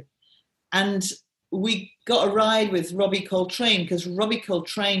radio. And we got a ride with Robbie Coltrane, because Robbie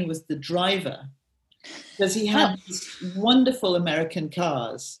Coltrane was the driver, because he had these wonderful American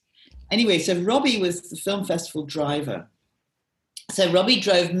cars. Anyway, so Robbie was the film festival driver. So Robbie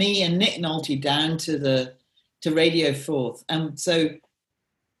drove me and Nick Nolte down to Radio 4th. And so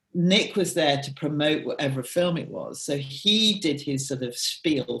Nick was there to promote whatever film it was. So he did his sort of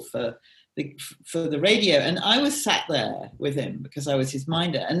spiel for the radio. And I was sat there with him because I was his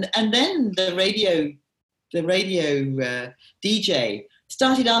minder. And then the radio DJ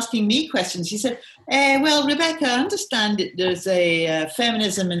started asking me questions. He said, well, Rebecca, I understand there's a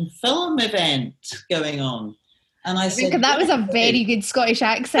feminism in film event going on. And I said, that was a very good Scottish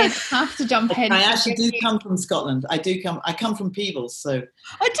accent. I have to jump in. I actually do come from Scotland. I come from Peebles, so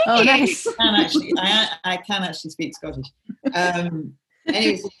Nice. I can actually speak Scottish.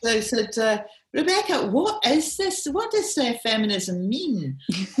 Anyway, so I said, Rebecca, what is this? What does feminism mean?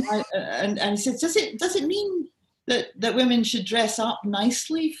 And he said, does it mean that women should dress up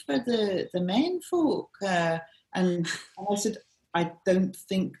nicely for the men folk? And I said, I don't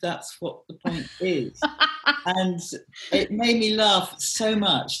think that's what the point is. And it made me laugh so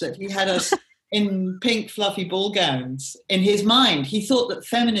much that he had us in pink fluffy ball gowns. In his mind, he thought that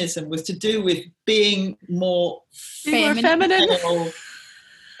feminism was to do with being more feminine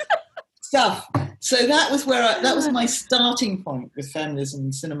stuff. So that was that was my starting point with feminism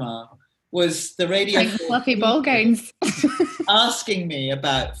in cinema, was the radio pink fluffy ball gowns asking me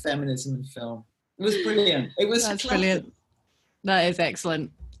about feminism in film. It was brilliant. That's brilliant. That is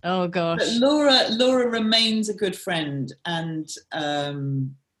excellent. Oh gosh. But Laura remains a good friend, and I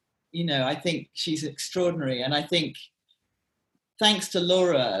think she's extraordinary. And I think, thanks to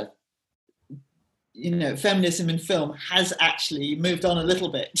Laura, feminism in film has actually moved on a little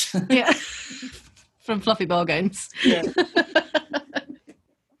bit. Yeah. From fluffy ball gowns. Yeah.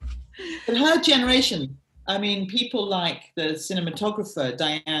 But her generation, I mean, people like the cinematographer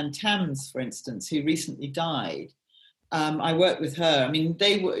Diane Tams, for instance, who recently died. I worked with her. I mean,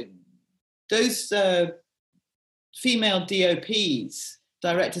 those female DOPs,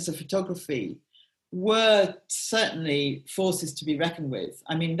 directors of photography, were certainly forces to be reckoned with.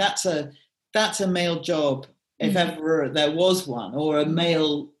 I mean, that's a male job, if ever there was one, or a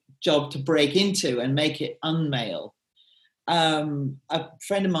male job to break into and make it unmale. A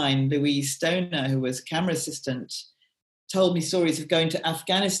friend of mine, Louise Stoner, who was camera assistant, told me stories of going to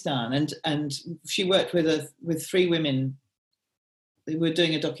Afghanistan, and she worked with 3 women. They were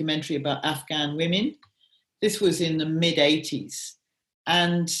doing a documentary about Afghan women. This was in the mid-80s,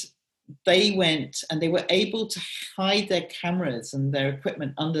 and they went and they were able to hide their cameras and their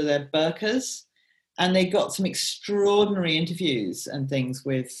equipment under their burqas, and they got some extraordinary interviews and things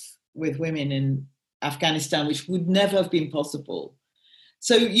with women in Afghanistan, which would never have been possible.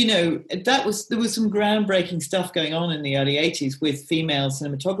 So, there was some groundbreaking stuff going on in the early 80s with female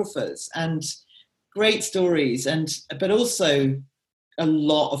cinematographers, and great stories, but also a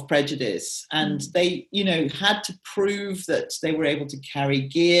lot of prejudice. And they, had to prove that they were able to carry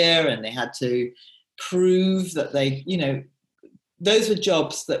gear, and they had to prove that they, those were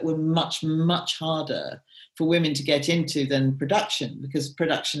jobs that were much, much harder for women to get into than production, because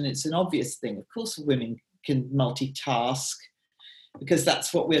production, it's an obvious thing. Of course, women can multitask, because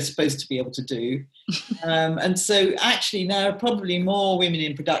that's what we're supposed to be able to do. And so actually there are probably more women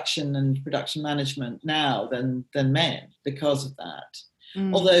in production and production management now than men because of that.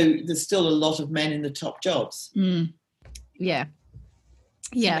 Although there's still a lot of men in the top jobs. Yeah,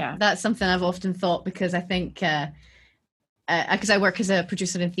 that's something I've often thought, because I think, because I work as a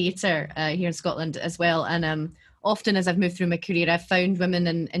producer in theatre here in Scotland as well, and often as I've moved through my career, I've found women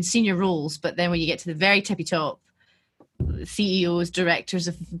in senior roles, but then when you get to the very tippy top, CEOs, directors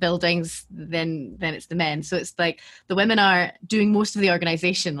of buildings, then it's the men. So it's like the women are doing most of the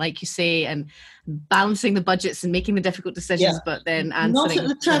organisation, like you say, and balancing the budgets and making the difficult decisions, but then answering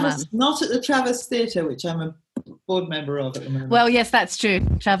not at the Traverse Theatre, which I'm a board member of at the moment. Well, yes, that's true.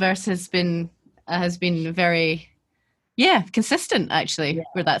 Traverse has been very consistent, actually,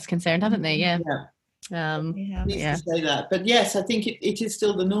 where that's concerned, haven't they? To say that, but yes, I think it is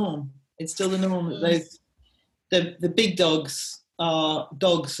still the norm. It's still the norm that those the big dogs are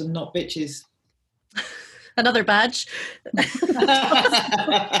dogs and not bitches. Another badge. That's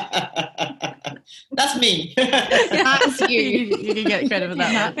me. That's you. You can get credit for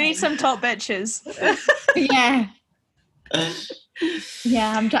that. We need some top bitches. Yeah.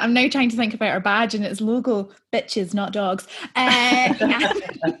 Yeah, I'm now trying to think about our badge and its logo. Bitches, not dogs. I'm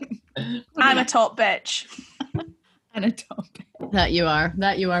a top bitch. And a top bitch. That you are,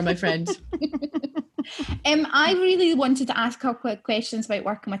 my friend. I really wanted to ask a couple of questions about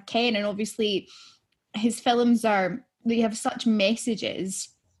working with Ken, and obviously his films they have such messages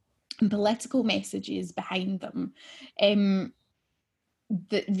and political messages behind them.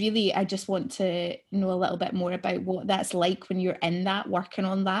 That really, I just want to know a little bit more about what that's like when you're in that, working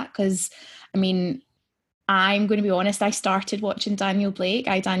on that. Because, I mean, I'm going to be honest, I started watching Daniel Blake,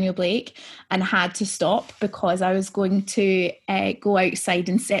 and had to stop because I was going to go outside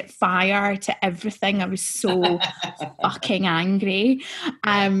and set fire to everything. I was so fucking angry.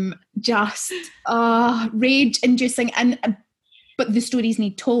 Just rage-inducing. But the stories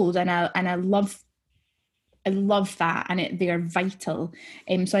need told, and I love that, and they're vital.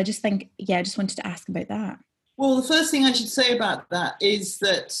 So I just think, I just wanted to ask about that. Well, the first thing I should say about that is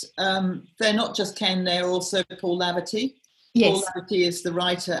that they're not just Ken, they're also Paul Laverty. Yes. Paul Laverty is the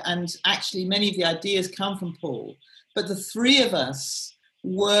writer, and actually many of the ideas come from Paul. But the three of us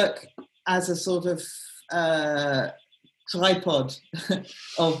work as a sort of tripod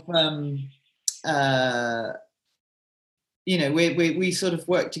of, we sort of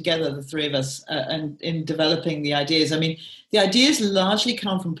work together, the three of us, and in developing the ideas. I mean, the ideas largely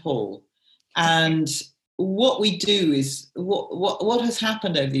come from Paul, and what we do is what has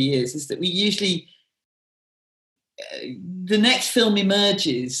happened over the years is that we usually the next film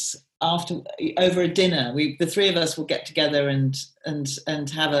emerges over a dinner. The three of us will get together and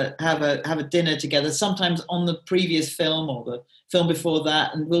have a dinner together, sometimes on the previous film or the film before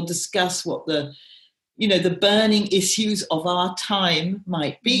that, and we'll discuss what the burning issues of our time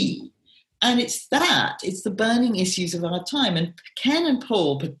might be. And it's the burning issues of our time. And Ken and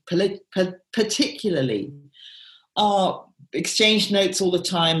Paul, particularly, are exchange notes all the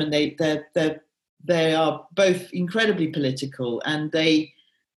time, and they are both incredibly political, and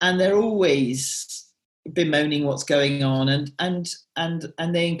they're always bemoaning what's going on, and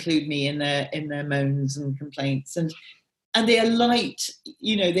they include me in their moans and complaints, and they alight,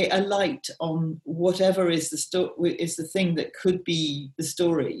 they alight on whatever is the thing that could be the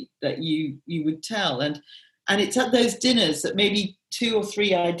story that you would tell, and it's at those dinners that maybe 2 or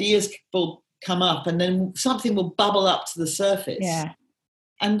 3 ideas will come up, and then something will bubble up to the surface. Yeah.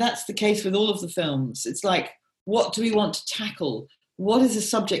 And that's the case with all of the films. It's like, what do we want to tackle? What is a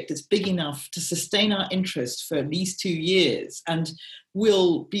subject that's big enough to sustain our interest for at least 2 years and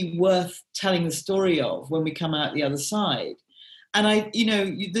will be worth telling the story of when we come out the other side? And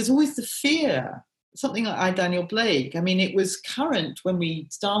there's always the fear, something like I, Daniel Blake. I mean, it was current when we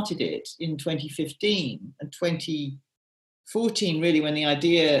started it in 2015 and 2014, really, when the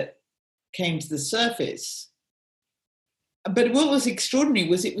idea came to the surface. But what was extraordinary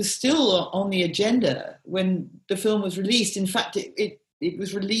was it was still on the agenda when the film was released. In fact, it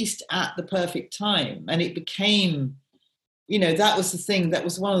was released at the perfect time, and it became, that was the thing. That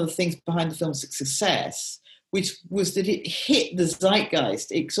was one of the things behind the film's success, which was that it hit the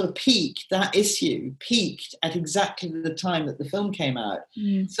zeitgeist. It sort of peaked. That issue peaked at exactly the time that the film came out.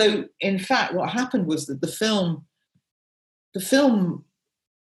 Mm. So, in fact, what happened was that the film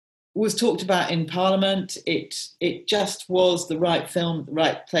was talked about in Parliament. It just was the right film, the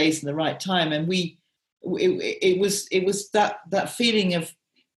right place, and the right time. And it was that feeling of,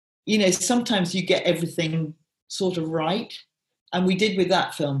 sometimes you get everything sort of right, and we did with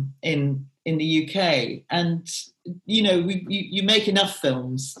that film in the UK. And you make enough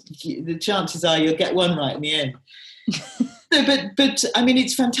films, the chances are you'll get one right in the end. No, but I mean,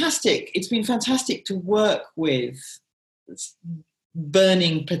 it's fantastic. It's been fantastic to work with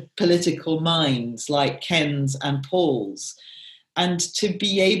burning political minds like Ken's and Paul's, and to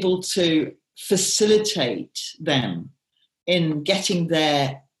be able to facilitate them in getting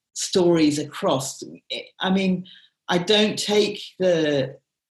their stories across. I mean, I don't take the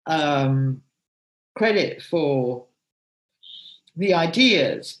credit for the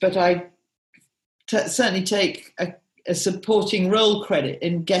ideas, but I certainly take a supporting role credit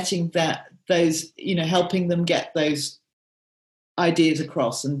in getting those, helping them get those ideas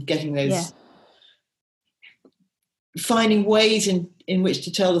across and getting those, finding ways in which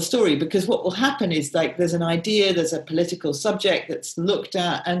to tell the story. Because what will happen is, like, there's an idea, there's a political subject that's looked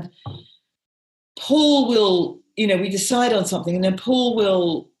at, and Paul will, we decide on something, and then Paul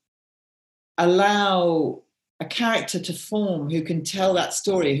will allow a character to form who can tell that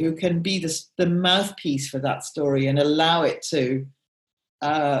story, who can be the mouthpiece for that story and allow it to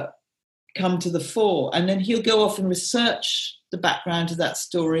come to the fore. And then he'll go off and research the background of that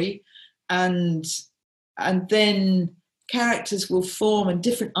story, and then characters will form and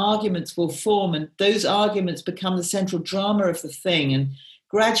different arguments will form, and those arguments become the central drama of the thing. And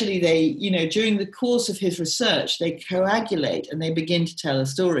gradually they, during the course of his research, they coagulate and they begin to tell a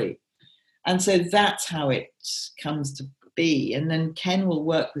story. And so that's how it comes to be. And then Ken will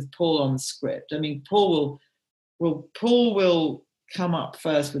work with Paul on the script. I mean, Paul will come up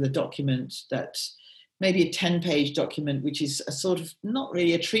first with a document that maybe a 10-page document, which is a sort of, not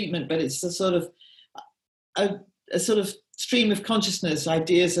really a treatment, but it's a sort of stream of consciousness,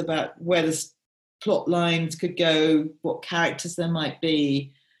 ideas about where the plot lines could go, what characters there might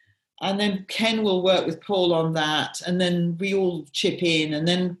be. And then Ken will work with Paul on that, and then we all chip in, and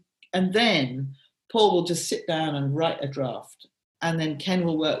then Paul will just sit down and write a draft, and then Ken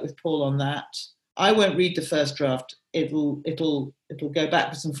will work with Paul on that. I won't read the first draft. It'll go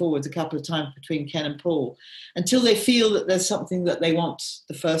backwards and forwards a couple of times between Ken and Paul until they feel that there's something that they want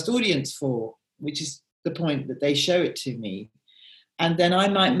the first audience for, which is the point that they show it to me. And then I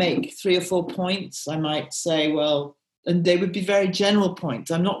might make 3 or 4 points. I might say, well, and they would be very general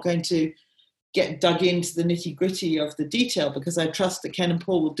points. I'm not going to get dug into the nitty-gritty of the detail because I trust that Ken and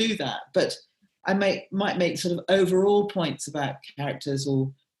Paul will do that. But I might make sort of overall points about characters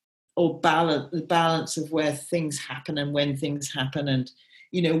or the balance of where things happen and when things happen, and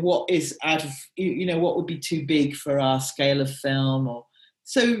what is out of what would be too big for our scale of film, or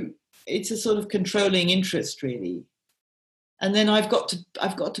so it's a sort of controlling interest really. And then I've got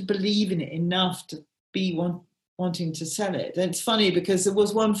to believe in it enough to be wanting to sell it. And it's funny because there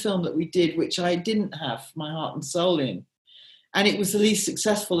was one film that we did which I didn't have my heart and soul in, and it was the least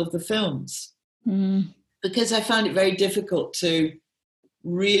successful of the films because I found it very difficult to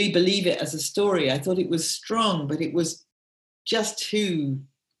really believe it as a story. I thought it was strong, but it was just too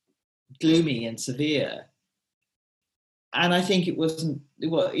gloomy and severe. And I think it wasn't,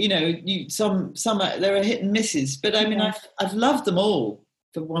 well, some there are hit and misses, but I mean, I've loved them all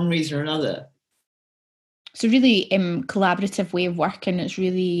for one reason or another. It's a really collaborative way of working. It's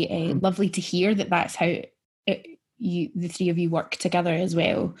really lovely to hear that that's how the three of you work together as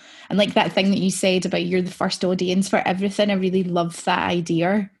well. And like that thing that you said about you're the first audience for everything, I really love that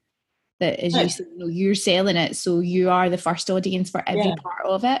idea. That as you're selling it, so you are the first audience for every part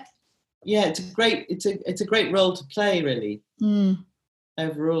of it. Yeah, it's a great role to play, really.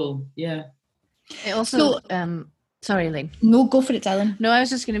 Overall, yeah. It also, sorry, Elaine. No, go for it, Dylan. No, I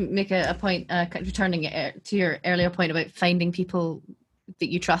was just going to make a point, returning to your earlier point about finding people that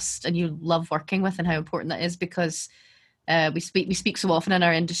you trust and you love working with, and how important that is, because we speak so often in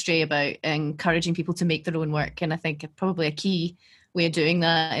our industry about encouraging people to make their own work, and I think probably a key way of doing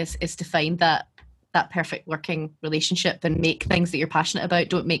that is to find that perfect working relationship and make things that you're passionate about.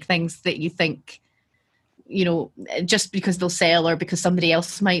 Don't make things that you think, just because they'll sell or because somebody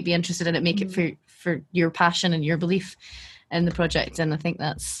else might be interested in it. Make it for your passion and your belief in the project. And I think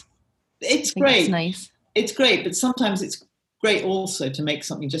that's great. That's nice. It's great, but sometimes it's great also to make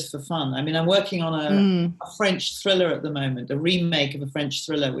something just for fun. I mean, I'm working on a French thriller at the moment, a remake of a French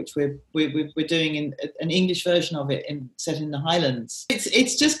thriller, which we're doing in an English version of it, set in the Highlands.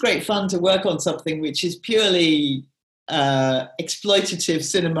 It's just great fun to work on something which is purely exploitative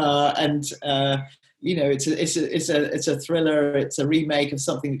cinema, and it's a thriller. It's a remake of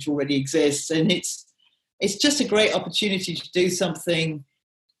something which already exists, and it's just a great opportunity to do something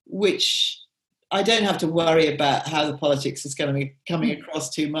which I don't have to worry about how the politics is going to be coming across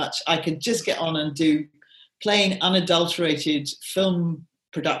too much. I can just get on and do plain, unadulterated film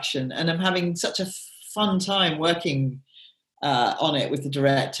production. And I'm having such a fun time working on it with the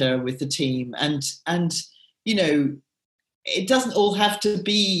director, with the team. And it doesn't all have to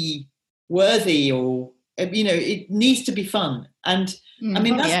be worthy, or, it needs to be fun. And I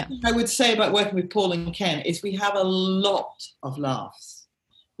mean, that's what I would say about working with Paul and Ken, is we have a lot of laughs.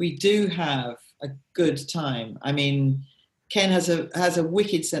 We do have a good time. I mean, Ken has a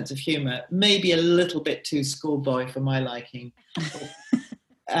wicked sense of humour, maybe a little bit too schoolboy for my liking.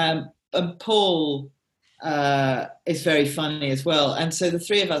 And Paul is very funny as well. And so the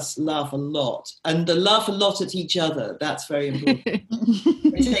three of us laugh a lot, and they laugh a lot at each other. That's very important.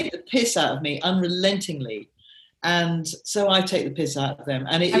 They take the piss out of me unrelentingly. And so I take the piss out of them,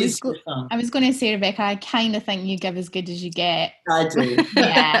 and it is good fun. I was going to say, Rebecca, I kind of think you give as good as you get. I do.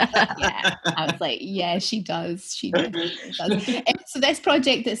 Yeah. I was like, yeah, she does. She does. So this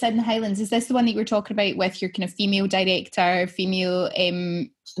project that's in the Highlands, is this the one that you were talking about with your kind of female director, female?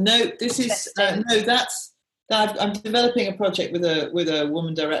 No, this is that's. I'm developing a project with a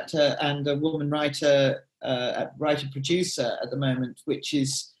woman director and a woman writer producer at the moment, which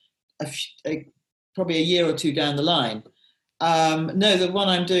is probably a year or two down the line. No, the one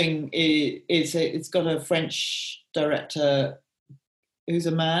I'm doing it's got a French director who's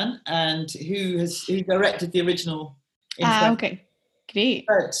a man and who directed the original. Okay, great.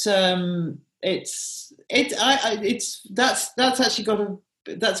 But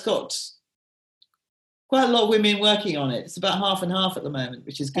that's got quite a lot of women working on it. It's about half and half at the moment,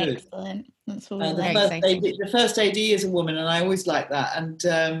 which is good. Excellent. That's what we like. The first AD is a woman, and I always like that. And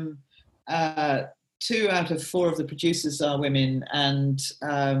 2 out of 4 of the producers are women, and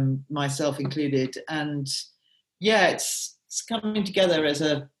myself included. And yeah, it's coming together as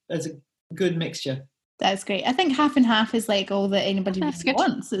a good mixture. That's great. I think half and half is like all that anybody really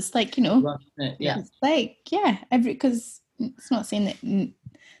wants. It's like, it's like, because it's not saying that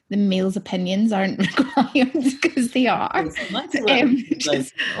the males' opinions aren't required, because they are.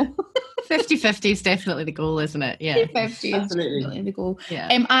 50-50 is definitely the goal, isn't it? Yeah. 50 is definitely the goal. Yeah.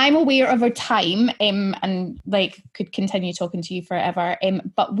 I'm aware of our time and like could continue talking to you forever.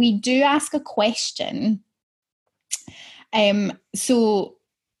 But we do ask a question. So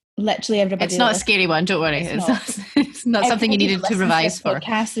literally everybody. It's not a scary one, don't worry. It's not something you needed to revise for. The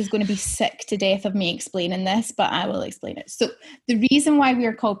podcast is going to be sick to death of me explaining this, but I will explain it. So the reason why we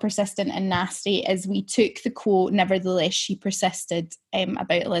are called persistent and nasty is we took the quote, "Nevertheless, she persisted,"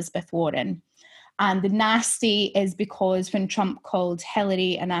 about Elizabeth Warren. And the nasty is because when Trump called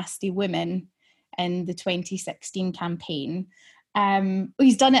Hillary a nasty woman in the 2016 campaign,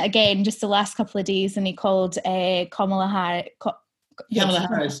 he's done it again just the last couple of days, and he called Kamala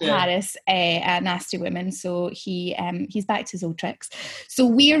Harris a nasty woman. So he's back to his old tricks. So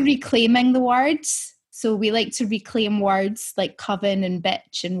we are reclaiming the words. So we like to reclaim words like coven and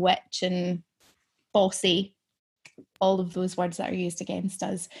bitch and witch and bossy, all of those words that are used against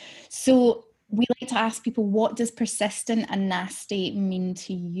us. So we like to ask people, what does persistent and nasty mean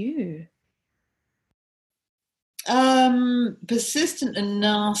to you? Persistent and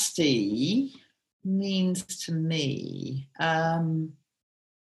nasty means to me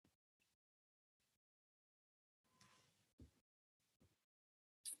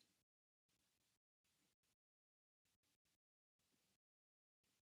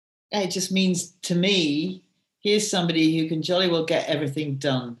it just means to me, here's somebody who can jolly well get everything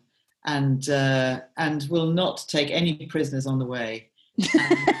done and will not take any prisoners on the way.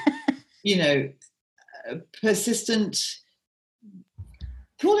 And, persistent,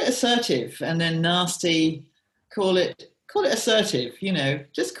 call it assertive, and then nasty, call it assertive,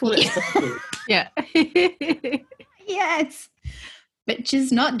 just call it assertive. Yeah. Yes.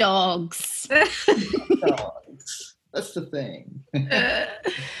 Bitches, not dogs. Dogs. That's the thing.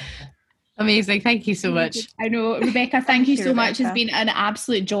 Amazing. Thank you so much. I know, Rebecca, thank you so much. It's been an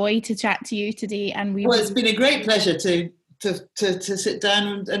absolute joy to chat to you today. And it's been a great pleasure to sit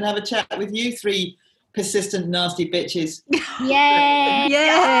down and have a chat with you three persistent, nasty bitches. Yay!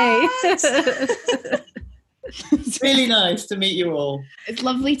 Yay! It's really nice to meet you all. It's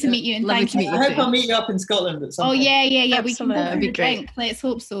lovely to meet you, and thank you. I hope I'll meet you up in Scotland at some point. Yeah. We can go That'd for be a great. drink. Let's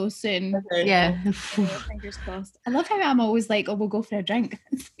hope so soon. Okay. Yeah. Fingers crossed. I love how I'm always like, "Oh, we'll go for a drink."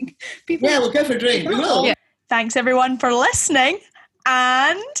 We'll go for a drink. We will. Yeah. Thanks everyone for listening,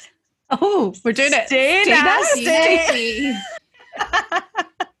 and we're doing it. Stay nasty. nasty.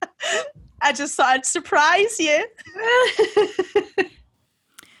 I just thought I'd surprise you.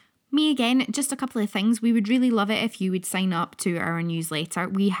 Me again, just a couple of things. We would really love it if you would sign up to our newsletter.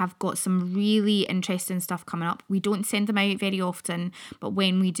 We have got some really interesting stuff coming up. We don't send them out very often, but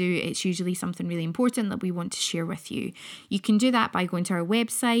when we do, it's usually something really important that we want to share with you. You can do that by going to our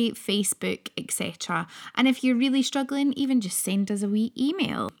website, Facebook, etc. And if you're really struggling, even just send us a wee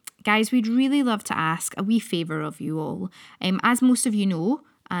email. Guys, we'd really love to ask a wee favour of you all. As most of you know,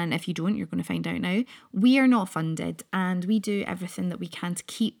 and if you don't, you're going to find out now, we are not funded, and we do everything that we can to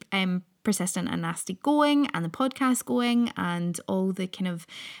keep Persistent and Nasty going, and the podcast going, and all the kind of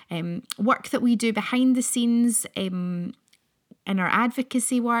work that we do behind the scenes in our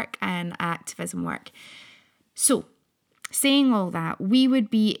advocacy work and activism work. So, saying all that, we would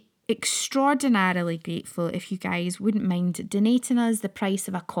be extraordinarily grateful if you guys wouldn't mind donating us the price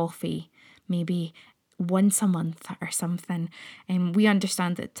of a coffee, maybe once a month or something. We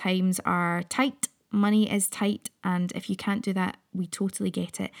understand that times are tight, money is tight, and if you can't do that, we totally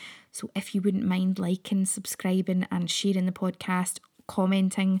get it. So if you wouldn't mind liking, subscribing and sharing the podcast,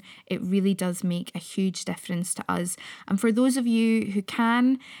 commenting, it really does make a huge difference to us. And for those of you who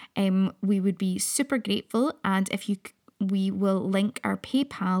can, we would be super grateful, and we will link our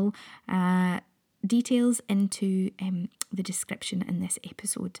PayPal details into the description in this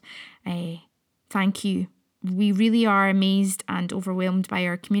episode. Thank you. We really are amazed and overwhelmed by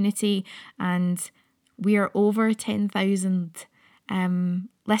our community, and we are over 10,000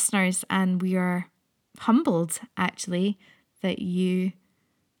 listeners, and we are humbled actually that you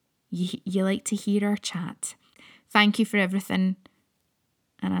like to hear our chat. Thank you for everything,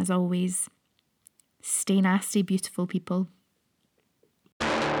 and as always, stay nasty, beautiful people.